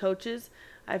 all my coaches.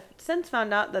 I've since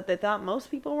found out that they thought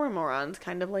most people were morons,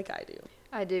 kind of like I do.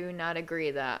 I do not agree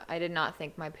that. I did not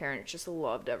think my parents just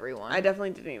loved everyone. I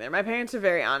definitely didn't either. My parents are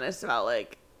very honest about,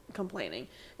 like, complaining.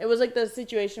 It was, like, the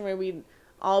situation where we'd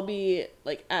all be,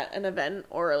 like, at an event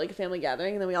or, like, a family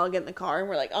gathering, and then we all get in the car, and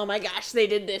we're like, oh, my gosh, they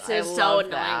did this. It was so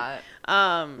annoying. That.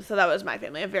 So that was my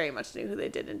family. I very much knew who they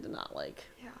did and did not like.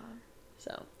 Yeah.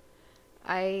 So.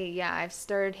 I've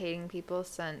started hating people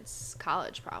since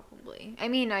college, probably. I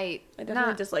mean, I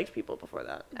Definitely disliked people before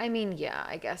that. I mean, yeah,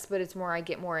 I guess, but it's more I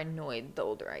get more annoyed the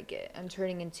older I get. I'm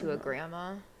turning into a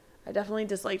grandma. I definitely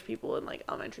disliked people in, like,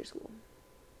 elementary school.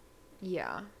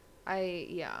 Yeah.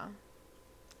 Yeah.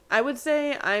 I would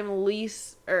say I'm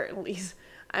less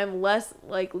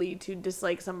likely to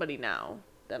dislike somebody now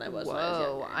than I was when I was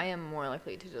younger. I am more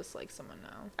likely to dislike someone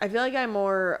now. I feel like I'm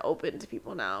more open to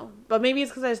people now. But maybe it's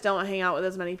because I just don't hang out with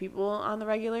as many people on the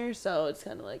regular, so it's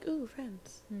kind of like, ooh,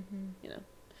 friends. Mm-hmm. You know.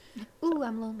 Ooh, so.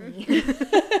 I'm lonely.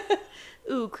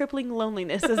 Ooh, crippling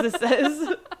loneliness, as it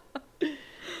says.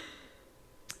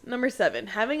 Number 7,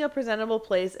 having a presentable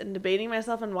place and debating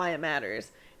myself on why it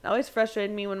matters. It always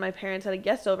frustrated me when my parents had a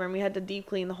guest over and we had to deep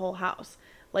clean the whole house.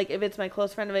 Like, if it's my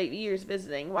close friend of 8 years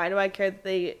visiting, why do I care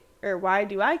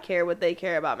what they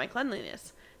care about my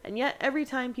cleanliness? And yet, every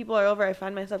time people are over, I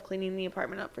find myself cleaning the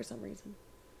apartment up for some reason.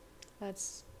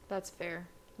 That's fair.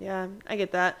 Yeah, I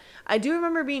get that. I do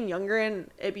remember being younger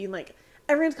and it being like,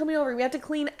 everyone's coming over, we have to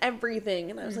clean everything.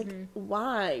 And I was like,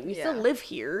 why? We still live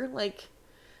here. Like,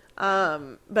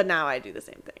 but now I do the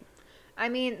same thing. I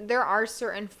mean, there are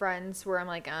certain friends where I'm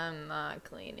like, I'm not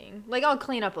cleaning. Like, I'll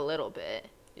clean up a little bit.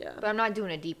 Yeah. But I'm not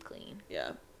doing a deep clean.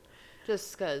 Yeah.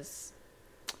 Just because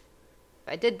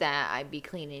if I did that, I'd be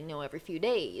cleaning, every few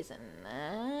days. And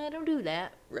I don't do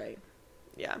that. Right.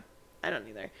 Yeah. I don't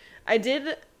either. I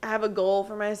did have a goal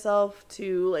for myself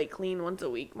to, like, clean once a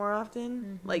week more often.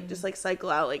 Mm-hmm. Like, just, like, cycle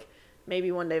out, like,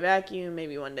 maybe one day vacuum,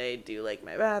 maybe one day do, like,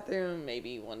 my bathroom,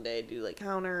 maybe one day do, like,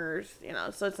 counters,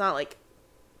 so it's not, like,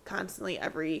 constantly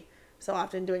every so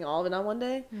often doing all of it on one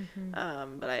day.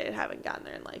 Mm-hmm. But I haven't gotten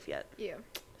there in life yet. Yeah.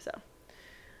 So.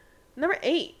 Number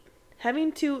 8.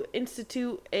 Having to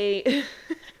institute a...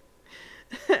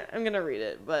 I'm going to read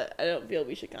it, but I don't feel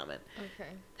we should comment.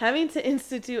 Okay. Having to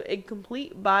institute a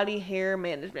complete body hair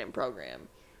management program.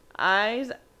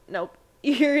 Ears,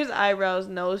 eyebrows,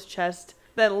 nose, chest.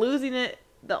 Then losing it,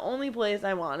 the only place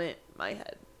I want it, my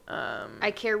head.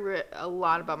 I care a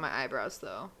lot about my eyebrows,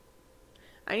 though.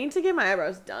 I need to get my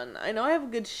eyebrows done. I know I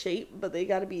have good shape, but they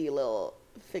got to be a little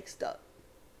fixed up.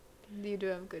 You do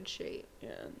have good shape.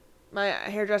 Yeah. My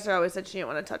hairdresser always said she didn't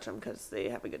want to touch them because they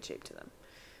have a good shape to them.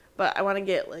 But I want to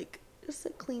get, like, just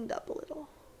cleaned up a little.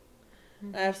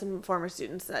 Mm-hmm. I have some former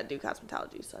students that do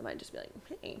cosmetology, so I might just be like,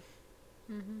 hey.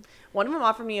 Mm-hmm. One of them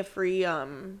offered me a free...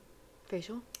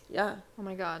 facial? Yeah. Oh,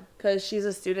 my God. Because she's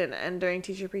a student, and during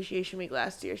Teacher Appreciation Week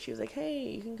last year, she was like, hey,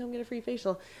 you can come get a free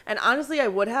facial. And honestly, I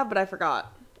would have, but I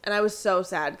forgot. And I was so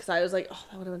sad because I was like, oh,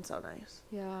 that would have been so nice.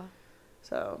 Yeah.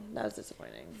 So, that was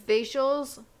disappointing.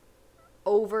 Facials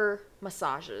over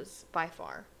massages, by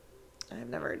far. I've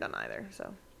never done either,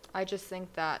 so... I just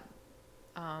think that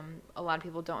a lot of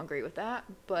people don't agree with that,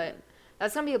 but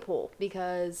that's going to be a poll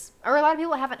or a lot of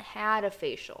people haven't had a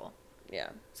facial.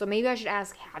 Yeah. So maybe I should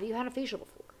ask, have you had a facial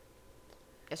before?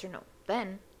 Yes or no?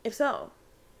 Then. If so.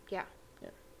 Yeah.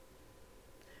 Yeah.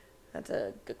 That's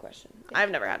a good question. Yeah.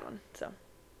 I've never had one, so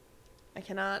I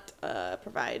cannot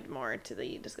provide more to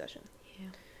the discussion. Yeah.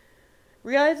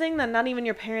 Realizing that not even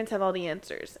your parents have all the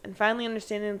answers, and finally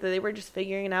understanding that they were just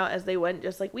figuring it out as they went,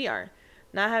 just like we are.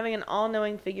 Not having an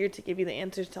all-knowing figure to give you the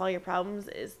answers to all your problems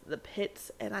is the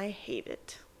pits, and I hate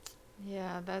it.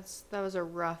 Yeah, that was a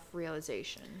rough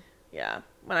realization. Yeah.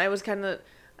 When I was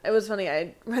it was funny,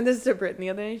 I read this to Brynn the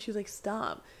other day, and she was like,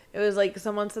 stop. It was like,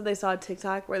 someone said they saw a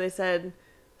TikTok where they said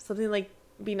something like,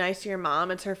 be nice to your mom,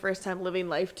 it's her first time living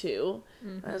life too.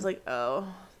 Mm-hmm. I was like, oh,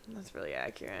 that's really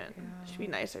accurate. Yeah. I should be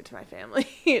nicer to my family.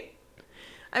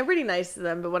 I'm pretty nice to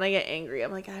them, but when I get angry,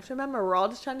 I'm like, I have to remember we're all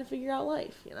just trying to figure out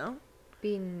life, you know?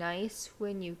 Be nice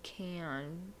when you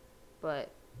can,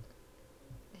 but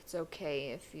it's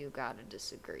okay if you gotta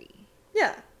disagree.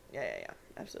 Yeah.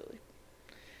 Absolutely.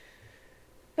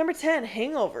 Number 10,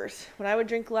 hangovers. When I would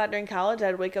drink a lot during college,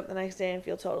 I'd wake up the next day and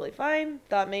feel totally fine.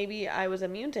 Thought maybe I was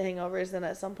immune to hangovers, then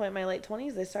at some point in my late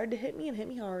 20s, they started to hit me and hit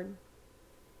me hard.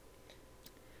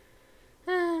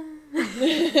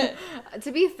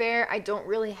 To be fair, I don't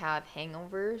really have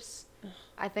hangovers.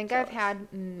 I think I've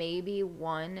had maybe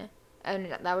one,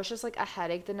 and that was just like a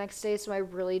headache the next day, so I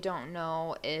really don't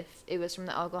know if it was from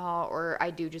the alcohol or I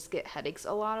do just get headaches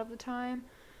a lot of the time.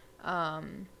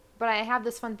 But I have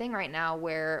this fun thing right now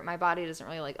where my body doesn't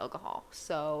really like alcohol,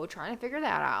 so trying to figure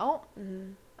that out.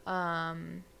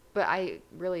 Mm-hmm. But I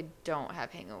really don't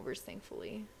have hangovers,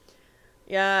 thankfully.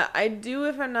 Yeah, I do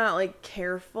if I'm not, like,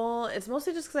 careful. It's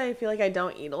mostly just because I feel like I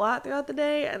don't eat a lot throughout the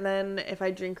day, and then if I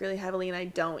drink really heavily and I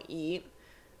don't eat,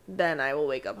 then I will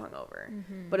wake up hungover.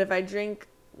 Mm-hmm. But if I drink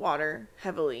water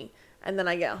heavily and then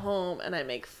I get home and I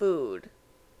make food,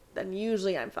 then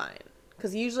usually I'm fine.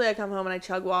 Because usually I come home and I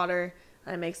chug water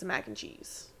and I make some mac and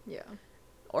cheese. Yeah.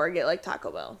 Or get, like,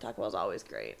 Taco Bell. Taco Bell's always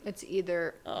great. It's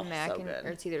either or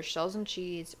it's either shells and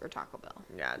cheese or Taco Bell.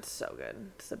 Yeah, it's so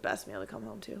good. It's the best meal to come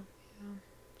home to. Yeah.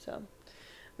 So,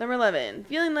 number 11,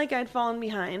 feeling like I'd fallen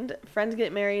behind. Friends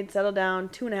get married, settle down,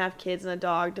 2.5 kids and a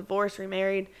dog, divorced,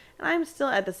 remarried, and I'm still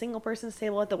at the single person's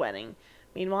table at the wedding.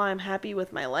 Meanwhile, I'm happy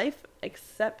with my life,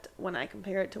 except when I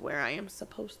compare it to where I am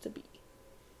supposed to be.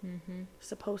 Mm-hmm.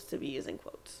 Supposed to be is in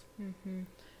quotes. Mm-hmm.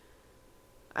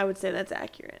 I would say that's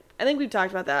accurate. I think we've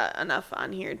talked about that enough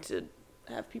on here to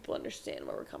have people understand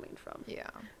where we're coming from. Yeah.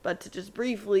 But to just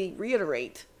briefly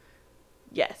reiterate,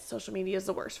 yes, social media is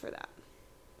the worst for that.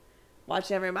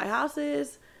 Watching everyone buy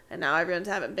houses, and now everyone's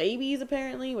having babies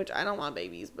apparently, which I don't want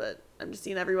babies, but I'm just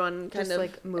seeing everyone kind just of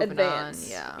like moving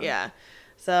advance. On. Yeah.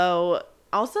 So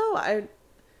also I've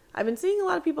been seeing a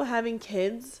lot of people having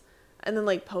kids and then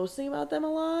like posting about them a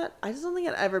lot. I just don't think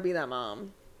I'd ever be that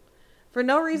mom. For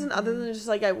no reason other than just,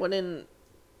 like, I wouldn't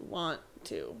want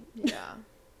to. Yeah.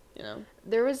 You know?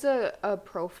 There was a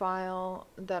profile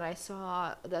that I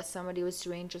saw that somebody was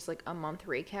doing just, like, a month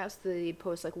recap. So they'd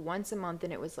post, like, once a month,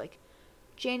 and it was, like,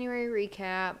 January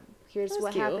recap. Here's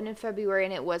what happened in February.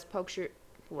 And it was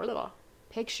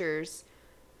pictures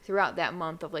throughout that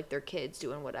month of, like, their kids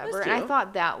doing whatever. And I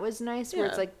thought that was nice, where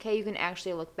it's, like, okay, you can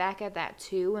actually look back at that,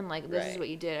 too. And, like, this is what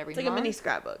you did every month. It's like a mini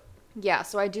scrapbook. Yeah,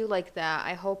 so I do like that.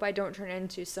 I hope I don't turn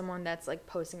into someone that's, like,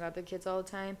 posting about their kids all the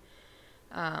time.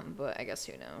 But I guess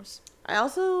who knows. I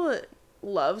also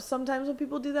love sometimes when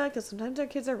people do that because sometimes their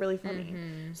kids are really funny.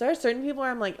 Mm-hmm. So there are certain people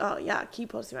where I'm like, oh, yeah,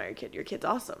 keep posting about your kid. Your kid's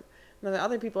awesome. And then there are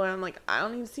other people where I'm like, I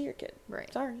don't need to see your kid.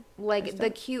 Right. Sorry. Like, the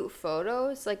cute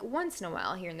photos, like, once in a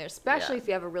while here and there, especially if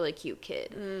you have a really cute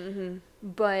kid. Mm-hmm.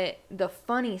 But the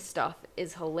funny stuff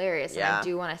is hilarious, and I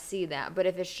do want to see that. But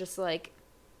if it's just, like,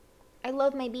 I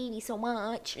love my baby so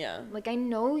much. Yeah. Like, I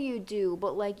know you do,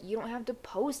 but, like, you don't have to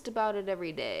post about it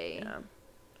every day. Yeah.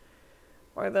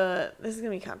 Or this is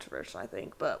going to be controversial, I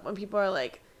think, but when people are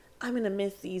like, I'm going to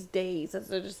miss these days, as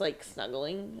they're just, like,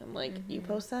 snuggling, I'm like, you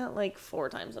post that, like, 4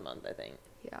 times a month, I think.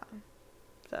 Yeah.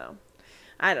 So,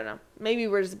 I don't know. Maybe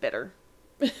we're just bitter.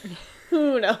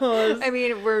 Who knows? I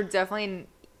mean, we're definitely,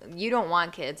 you don't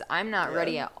want kids. I'm not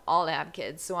ready at all to have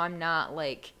kids, so I'm not,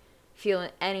 like,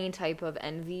 feeling any type of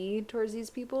envy towards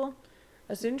these people.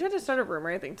 A student tried to start a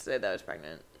rumor, I think, today that I was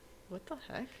pregnant. What the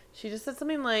heck? She just said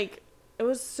something like, it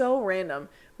was so random.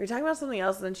 We were talking about something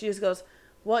else, and then she just goes,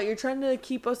 what, you're trying to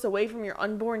keep us away from your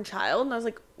unborn child? And I was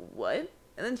like, what?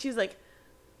 And then she's like,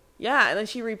 yeah. And then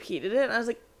she repeated it, and I was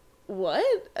like,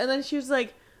 what? And then she was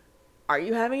like, are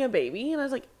you having a baby? And I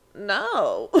was like,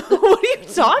 no. What are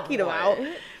you talking about?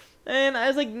 And I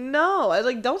was like, no. I was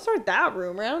like, don't start that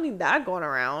rumor. I don't need that going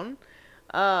around.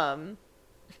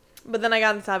 But then I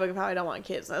got on the topic of how I don't want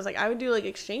kids. And I was like, I would do, like,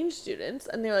 exchange students.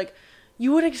 And they're like,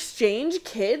 you would exchange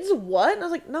kids? What? And I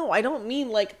was like, no, I don't mean,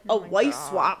 like, a wife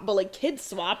swap, but, like, kid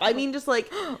swap. I mean, just,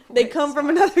 like, they come from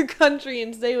another country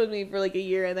and stay with me for, like, a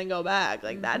year and then go back.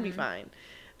 Like, that'd be fine.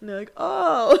 And they're like,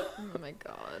 oh. Oh, my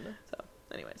God. So,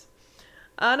 anyways.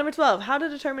 Number 12, how to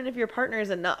determine if your partner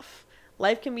is enough.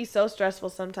 Life can be so stressful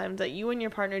sometimes that you and your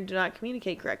partner do not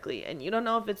communicate correctly, and you don't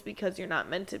know if it's because you're not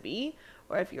meant to be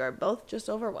or if you are both just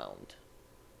overwhelmed.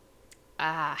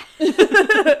 Ah.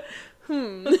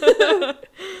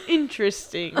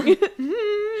 Interesting.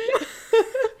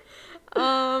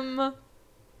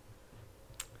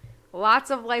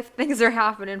 Lots of life things are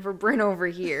happening for Brynn over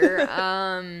here.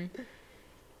 I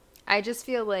just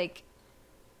feel like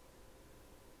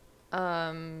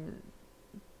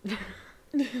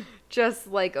just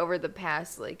like over the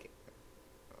past like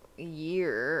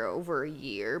over a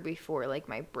year before like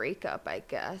my breakup, I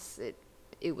guess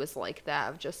it was like that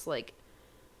of just like,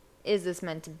 is this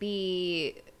meant to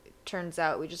be? Turns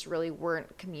out we just really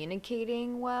weren't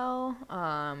communicating well,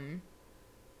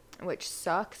 which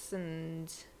sucks.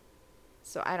 And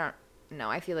so I don't know.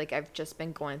 I feel like I've just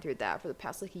been going through that for the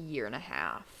past like a year and a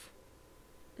half.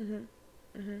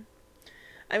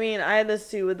 I mean, I had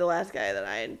this too with the last guy that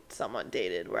I had somewhat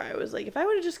dated, where I was like, if I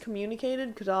would have just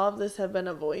communicated, could all of this have been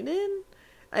avoided?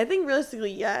 I think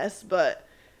realistically, yes, but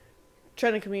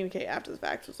trying to communicate after the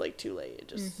fact was like too late. It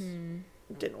just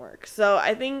didn't work. So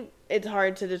I think it's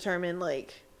hard to determine,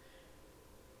 like,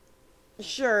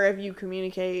 sure, if you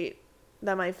communicate,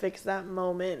 that might fix that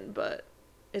moment, but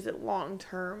is it long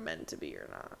term meant to be or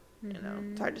not? You know,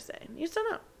 it's hard to say. You just don't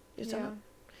know. You just don't know.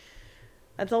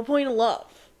 That's the whole point of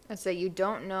love. And so you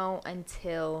don't know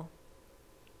until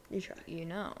you try. You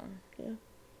know. Yeah.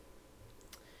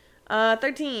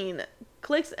 13.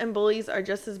 Cliques and bullies are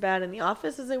just as bad in the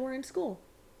office as they were in school.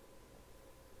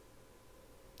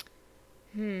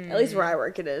 At least where I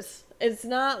work it is. It's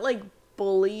not like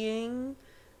bullying,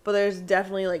 but there's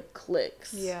definitely like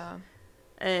cliques. Yeah.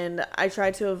 And I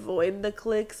tried to avoid the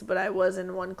cliques, but I was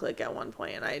in one clique at one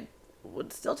point, and I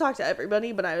would still talk to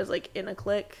everybody, but I was like in a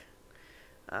clique.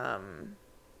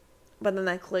 But then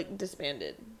that clique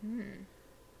disbanded.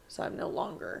 So I'm no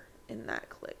longer in that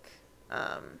clique.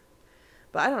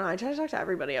 But I don't know. I try to talk to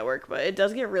everybody at work, but it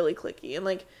does get really cliquey. And,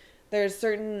 like, there's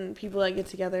certain people that get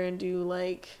together and do,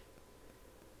 like,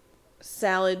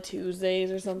 Salad Tuesdays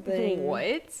or something.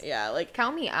 What? Yeah, like...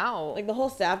 Count me out. Like, the whole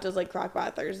staff does, like,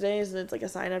 Crockpot Thursdays, and it's, like, a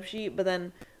sign-up sheet. But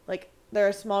then, like, there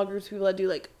are small groups of people that do,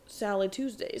 like, Salad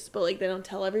Tuesdays. But, like, they don't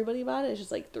tell everybody about it. It's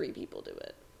just, like, 3 people do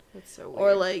it. That's so weird.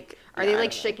 Or, like... Are they,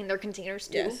 like, shaking their containers,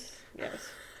 too? Yes.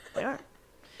 They are.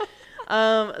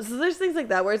 So there's things like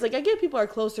that where it's like, I get people are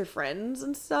closer friends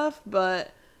and stuff,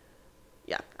 but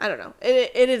yeah, I don't know.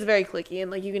 It is very cliquey,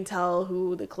 and like you can tell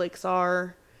who the cliques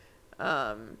are,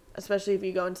 especially if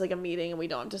you go into like a meeting and we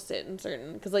don't have to sit in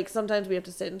certain, because like sometimes we have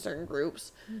to sit in certain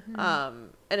groups,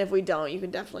 and if we don't, you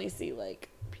can definitely see like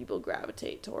people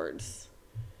gravitate towards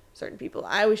certain people.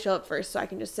 I always show up first so I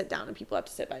can just sit down and people have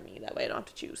to sit by me. That way I don't have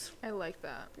to choose. I like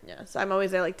that. Yeah, so I'm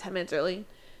always there like 10 minutes early,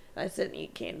 and I sit and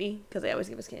eat candy because they always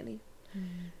give us candy.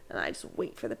 And I just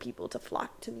wait for the people to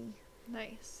flock to me.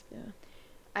 Nice. Yeah.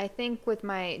 I think with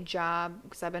my job,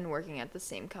 because I've been working at the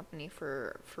same company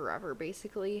for forever,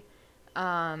 basically,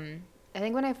 I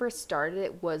think when I first started,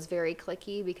 it was very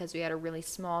cliquey because we had a really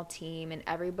small team, and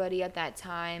everybody at that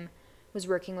time was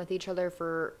working with each other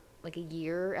for like a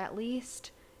year at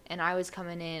least, and I was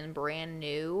coming in brand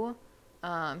new,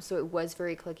 so it was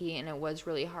very cliquey, and it was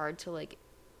really hard to like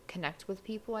connect with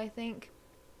people. I think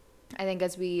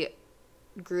as we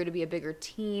grew to be a bigger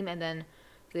team and then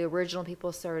the original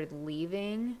people started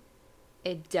leaving,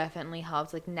 it definitely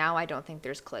helped. Like now I don't think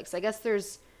there's cliques. I guess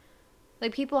there's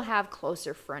like people have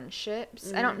closer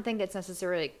friendships. I don't think it's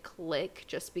necessarily clique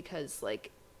just because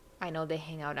like I know they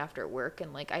hang out after work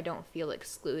and like I don't feel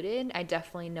excluded. I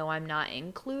definitely know I'm not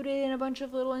included in a bunch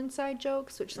of little inside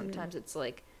jokes, which sometimes it's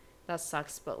like that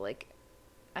sucks, but like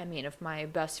I mean, if my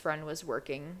best friend was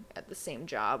working at the same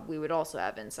job, we would also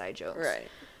have inside jokes. Right.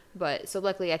 But so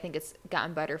luckily I think it's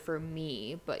gotten better for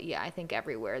me. But yeah, I think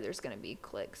everywhere there's going to be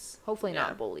cliques. Hopefully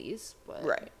not bullies. But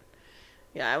right.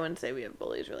 Yeah, I wouldn't say we have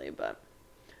bullies really, but.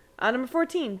 Number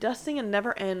 14, dusting and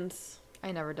never ends.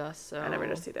 I never dust, so. I never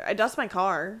dust either. I dust my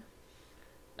car.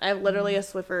 I have literally a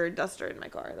Swiffer duster in my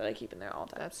car that I keep in there all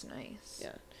the time. That's nice.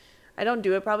 Yeah. I don't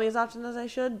do it probably as often as I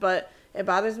should, but it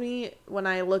bothers me when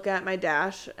I look at my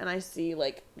dash and I see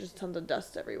like just tons of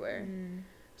dust everywhere.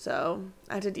 So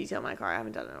I have to detail my car. I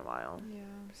haven't done it in a while. Yeah.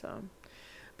 So,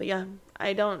 but yeah,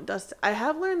 I don't dust. I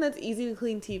have learned that it's easy to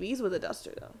clean TVs with a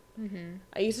duster though.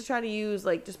 I used to try to use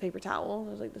like just paper towel.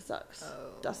 I was like, this sucks.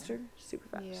 Duster, super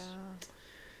fast. Yeah.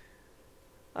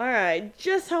 All right,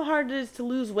 just how hard it is to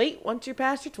lose weight once you're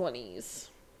past your 20s.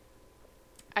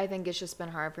 I think it's just been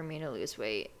hard for me to lose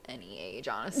weight any age,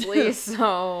 honestly.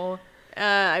 So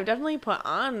I've definitely put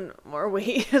on more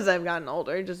weight as I've gotten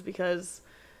older, just because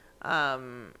I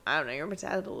don't know, your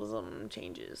metabolism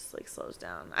changes, like slows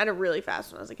down. I had it really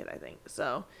fast when I was a kid, I think.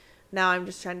 So now I'm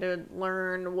just trying to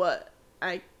learn what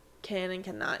I can and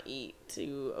cannot eat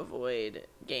to avoid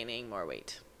gaining more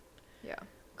weight. Yeah.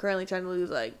 Currently trying to lose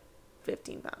like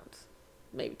 15 pounds,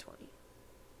 maybe 20.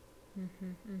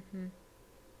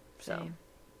 So. Same.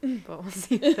 But we'll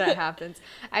see if that happens.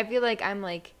 I feel like I'm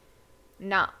like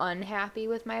not unhappy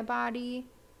with my body.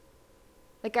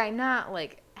 Like I'm not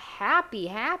like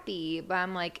happy, but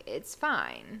I'm like it's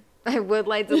fine. I would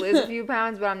like to lose a few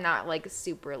pounds, but I'm not like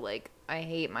super like I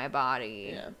hate my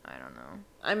body. Yeah. I don't know.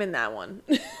 I'm in that one.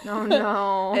 Oh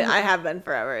no. I have been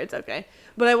forever. It's okay.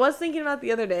 But I was thinking about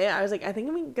the other day. I was like, I think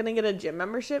I'm going to get a gym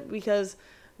membership because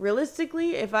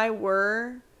realistically, if I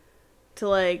were to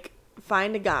like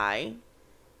find a guy,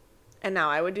 and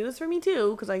now I would do this for me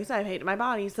too, because like I said, I've hated my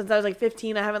body. Since I was like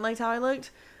 15, I haven't liked how I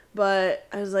looked. But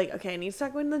I was like, okay, I need to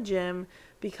start going to the gym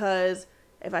because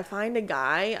if I find a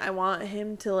guy, I want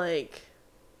him to like,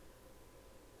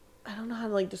 I don't know how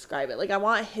to like describe it. Like I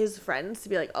want his friends to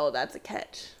be like, oh, that's a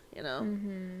catch, you know?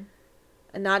 Mm-hmm.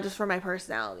 And not just for my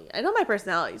personality. I know my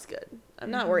personality's good. I'm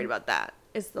not worried about that.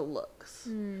 It's the looks.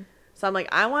 Mm. So I'm like,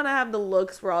 I want to have the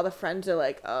looks where all the friends are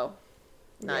like, oh,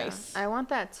 nice. Yeah, I want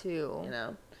that too. You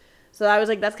know? So I was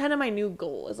like, that's kind of my new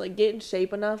goal is like get in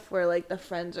shape enough where like the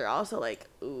friends are also like,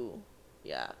 ooh,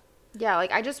 yeah. Yeah,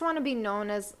 like I just want to be known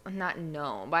as, not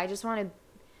known, but I just want to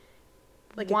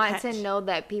Like to know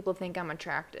that people think I'm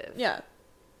attractive. Yeah.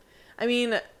 I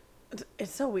mean,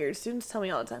 it's so weird. Students tell me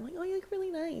all the time, like, oh, you look really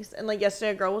nice. And like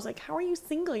yesterday a girl was like, how are you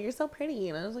single? You're so pretty.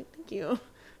 And I was like, thank you.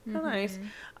 So nice.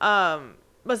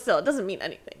 But still, it doesn't mean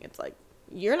anything. It's like,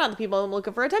 you're not the people I'm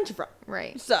looking for attention from.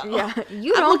 Right. So yeah,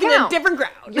 you I'm don't looking count. at a different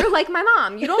crowd. You're like my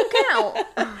mom. You don't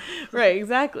count. Right,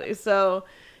 exactly. So,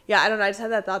 yeah, I don't know. I just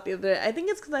had that thought the other day. I think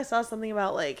it's because I saw something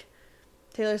about, like,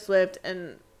 Taylor Swift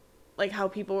and, like, how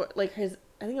people, like, I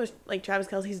think it was, like, Travis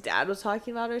Kelce's dad was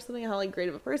talking about her or something, how, like, great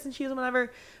of a person she is and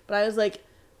whatever. But I was like,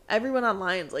 everyone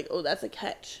online's like, oh, that's a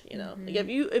catch, you know? Like, if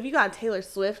you got Taylor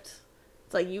Swift,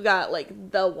 it's like you got,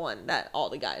 like, the one that all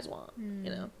the guys want, you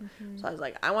know? So I was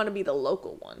like, I want to be the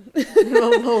local one.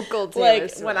 The local Taylor Like,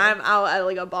 Swift. when I'm out at,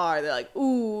 like, a bar, they're like,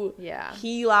 ooh, yeah,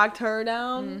 he locked her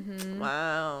down.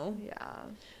 Wow. yeah.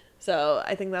 So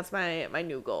I think that's my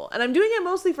new goal. And I'm doing it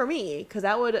mostly for me because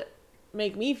that would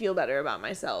make me feel better about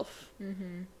myself.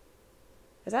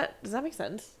 Does that make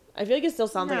sense? I feel like it still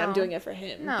sounds like I'm No. doing it for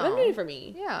him. No. But I'm doing it for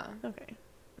me. Yeah. Okay.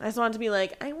 I just want it to be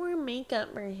like, I wear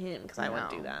makeup for him because I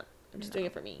wouldn't do No. that. I'm just doing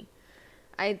it for me.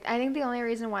 I think the only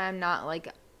reason why I'm not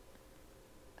like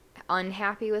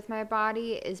unhappy with my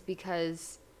body is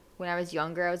because when I was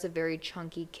younger, I was a very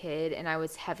chunky kid and I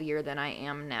was heavier than I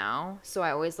am now. So I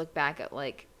always look back at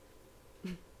like,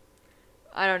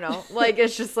 I don't know, like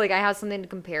it's just like I have something to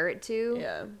compare it to.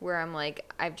 Yeah. Where I'm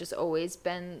like, I've just always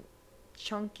been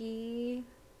chunky.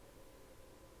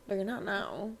 But you're not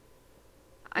now.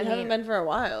 I You haven't been for a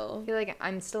while. I feel like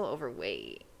I'm still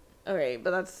overweight. Okay,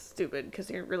 but that's stupid because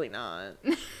you're really not.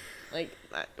 Like,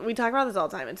 we talk about this all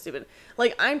the time. It's stupid.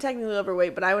 Like, I'm technically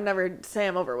overweight, but I would never say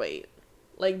I'm overweight.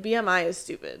 Like, BMI is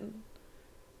stupid.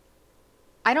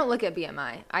 I don't look at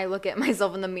BMI. I look at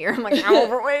myself in the mirror. I'm like, I'm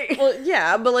overweight. Well,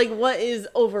 yeah, but, like, what is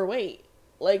overweight?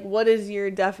 Like, what is your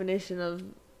definition of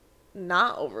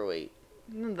not overweight?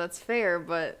 That's fair,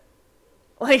 but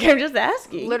Like, I'm just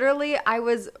asking. literally, I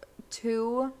was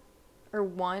 2 or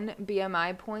 1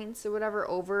 BMI points or whatever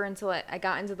over until I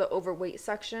got into the overweight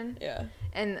section. Yeah.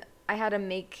 And I had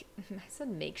I said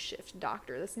makeshift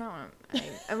doctor. That's not what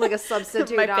I'm like a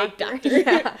substitute My doctor. fake doctor.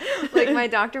 Yeah. Like my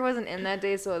doctor wasn't in that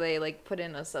day, so they like put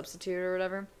in a substitute or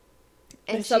whatever.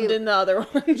 And she subbed in the other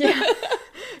one. Yeah.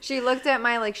 She looked at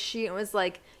my like sheet and was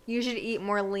like, you should eat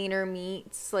more leaner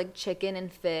meats like chicken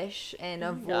and fish and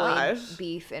avoid Gosh.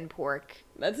 beef and pork.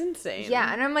 That's insane.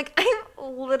 Yeah, and I'm like,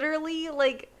 I'm literally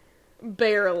like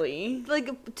Barely.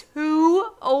 2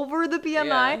 over the BMI,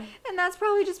 Yeah. and that's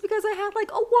probably just because I had like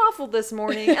a waffle this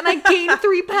morning and I gained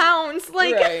 3 pounds.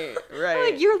 Like,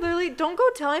 right. like you're literally don't go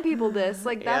telling people this.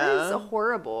 Like that is Yeah.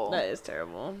 horrible. That is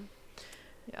terrible.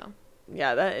 Yeah.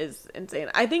 Yeah, that is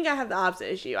insane. I think I have the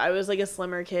opposite issue. I was like a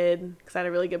slimmer kid because I had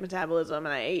a really good metabolism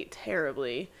and I ate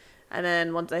terribly. And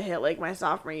then once I hit like my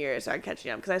sophomore year, I started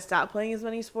catching up because I stopped playing as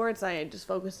many sports. I just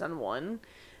focused on one.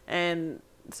 And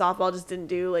softball just didn't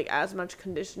do like as much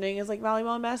conditioning as like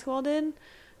volleyball and basketball did.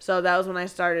 So that was when I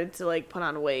started to like put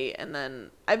on weight. And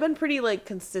then I've been pretty like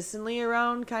consistently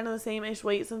around kind of the same-ish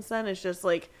weight since then. It's just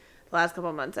like the last couple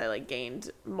of months I like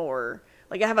gained more.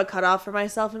 Like I have a cutoff for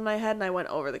myself in my head and I went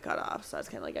over the cutoff. So I was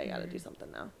kind of like, I got to do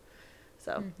something now.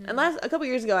 So, and a couple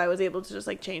years ago, I was able to just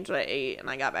like change what I ate, and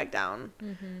I got back down.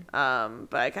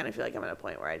 But I kind of feel like I'm at a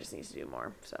point where I just need to do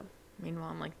more. So. Meanwhile,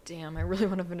 I'm like, damn, I really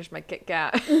want to finish my Kit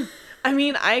Kat. I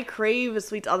mean, I crave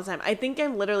sweets all the time. I think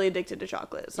I'm literally addicted to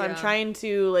chocolate. So I'm trying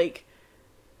to like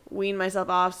wean myself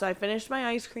off. So I finished my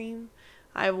ice cream.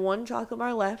 I have one chocolate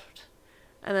bar left.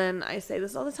 And then I say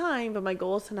this all the time, but my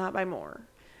goal is to not buy more.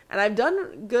 And I've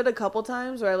done good a couple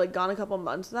times where I've like gone a couple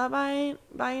months without buying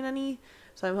any.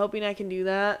 So I'm hoping I can do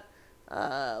that.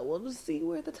 We'll just see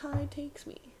where the tide takes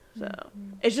me. So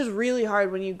it's just really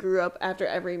hard when you grew up after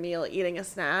every meal eating a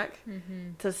snack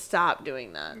to stop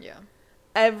doing that. Yeah.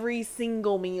 Every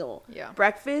single meal. Yeah.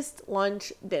 Breakfast,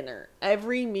 lunch, dinner.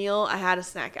 Every meal I had a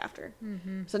snack after.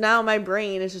 So now my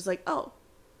brain is just like, oh,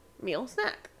 meal,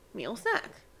 snack. Meal, snack.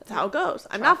 That's how it goes.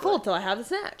 I'm not full till I have the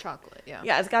snack. Chocolate, yeah.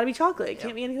 Yeah, it's got to be chocolate. It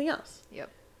can't be anything else.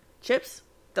 Yep. Chips,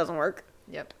 doesn't work.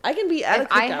 Yep. I can be at a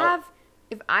cookout.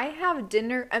 If I have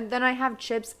dinner and then I have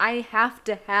chips, I have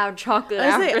to have chocolate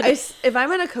after. If I'm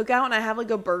at a cookout and I have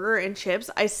like a burger and chips,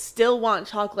 I still want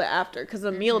chocolate after because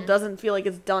the meal doesn't feel like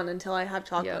it's done until I have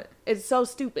chocolate. Yep. It's so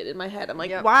stupid in my head. I'm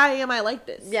like, why am I like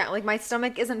this? Yeah, like my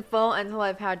stomach isn't full until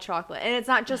I've had chocolate. And it's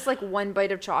not just like one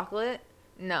bite of chocolate.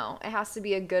 No, it has to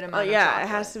be a good amount of chocolate. It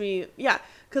has to be,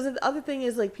 because the other thing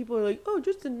is, like, people are like, oh,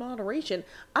 just in moderation.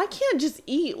 I can't just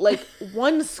eat, like,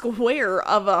 one square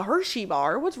of a Hershey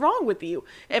bar. What's wrong with you?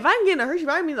 If I'm getting a Hershey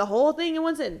bar, I mean the whole thing in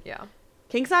one sitting. Yeah.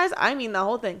 King size, I mean the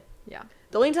whole thing. Yeah.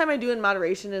 The only time I do in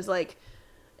moderation is, like,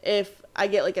 if I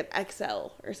get, like, an XL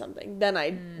or something, then I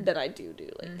do,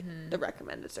 like, the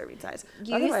recommended serving size.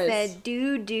 You said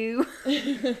do.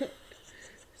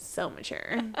 So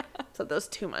mature. So those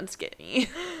 2 months get me.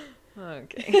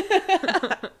 Okay.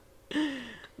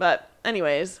 But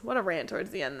anyways, what a rant towards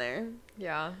the end there.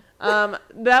 Yeah.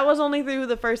 That was only through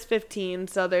the first 15,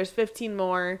 so there's 15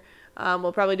 more.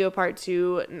 We'll probably do a part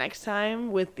 2 next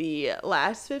time with the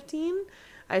last 15.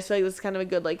 I just feel like this is kind of a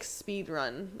good like speed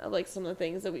run of like some of the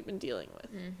things that we've been dealing with.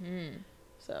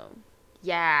 So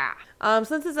yeah.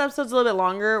 Since this episode's a little bit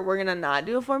longer, we're gonna not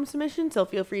do a form submission, so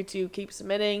feel free to keep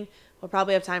submitting. We'll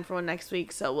probably have time for one next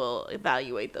week, so we'll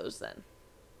evaluate those then.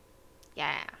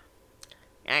 Yeah.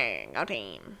 Yeah, go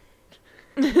team.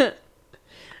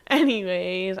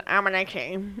 Anyways, I'm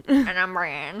Alexi. And I'm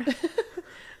Brynn.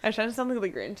 I was trying to sound like the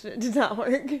Grinch, and it did not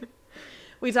work.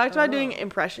 We talked about doing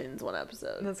impressions one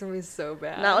episode. That's gonna be so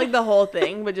bad. Not like the whole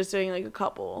thing, but just doing like a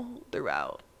couple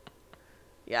throughout.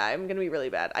 Yeah, I'm gonna be really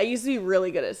bad. I used to be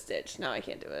really good at Stitch. Now I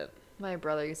can't do it. My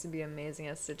brother used to be amazing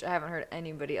at Stitch. I haven't heard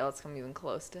anybody else come even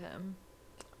close to him.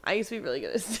 I used to be really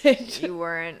good at Stitch. You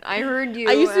weren't. I heard you.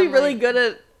 I used to be really good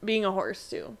at being a horse,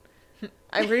 too.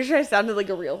 I'm pretty sure I sounded like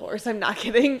a real horse. I'm not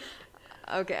kidding.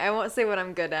 Okay, I won't say what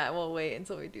I'm good at. We'll wait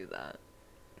until we do that.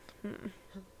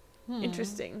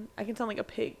 Interesting. I can sound like a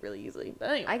pig really easily.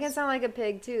 But anyway. I can sound like a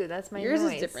pig, too. That's my Yours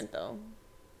noise. is different, though.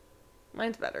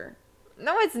 Mine's better.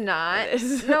 No, it's not. It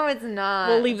is. No, it's not.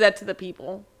 We'll leave that to the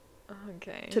people.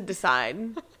 Okay. To decide.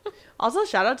 Also,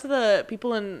 shout out to the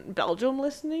people in Belgium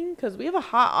listening, because we have a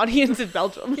hot audience in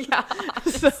Belgium. Yeah.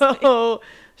 So,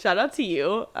 shout out to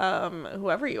you,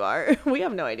 whoever you are. We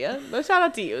have no idea, but shout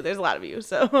out to you. There's a lot of you,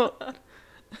 so.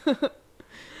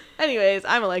 Anyways,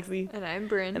 I'm Alexi. And I'm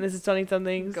Brynn. And this is 20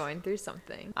 Somethings. Going through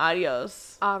something.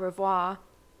 Adios. Au revoir.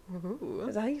 Ooh.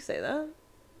 Is that how you say that?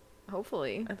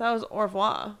 Hopefully. I thought it was au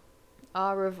revoir.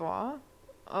 Au revoir?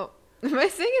 Oh. Am I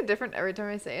saying it different every time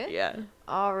I say it? Yeah.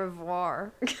 Au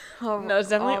revoir. No, it's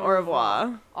definitely au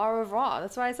revoir. Au revoir.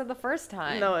 That's what I said the first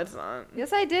time. No, it's not.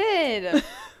 Yes, I did.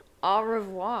 Au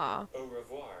revoir. Au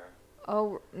revoir.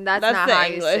 Oh, that's not how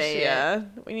English, you say yeah. it.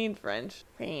 We need French.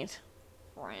 French.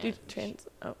 Do trans.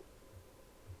 Oh.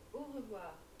 Au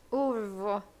revoir. Au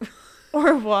revoir. Au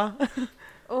revoir.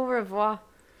 Au revoir.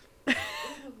 Au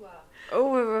revoir.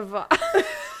 Au revoir.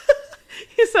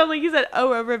 You sound like you said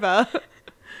au revoir.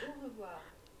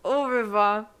 Au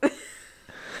revoir. I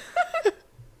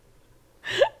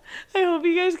hope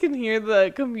you guys can hear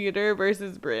the computer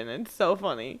versus Brynn. It's so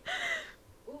funny.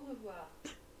 Au revoir.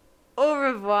 Au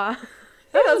revoir.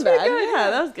 That was bad. Good.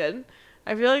 Yeah, that was good.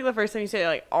 I feel like the first time you say it,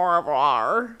 like, au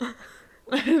revoir.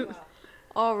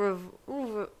 Au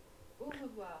revoir.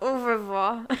 Au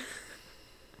revoir.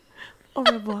 Au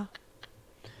revoir.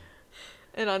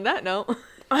 And on that note,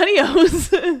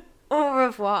 Adios. au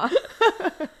revoir.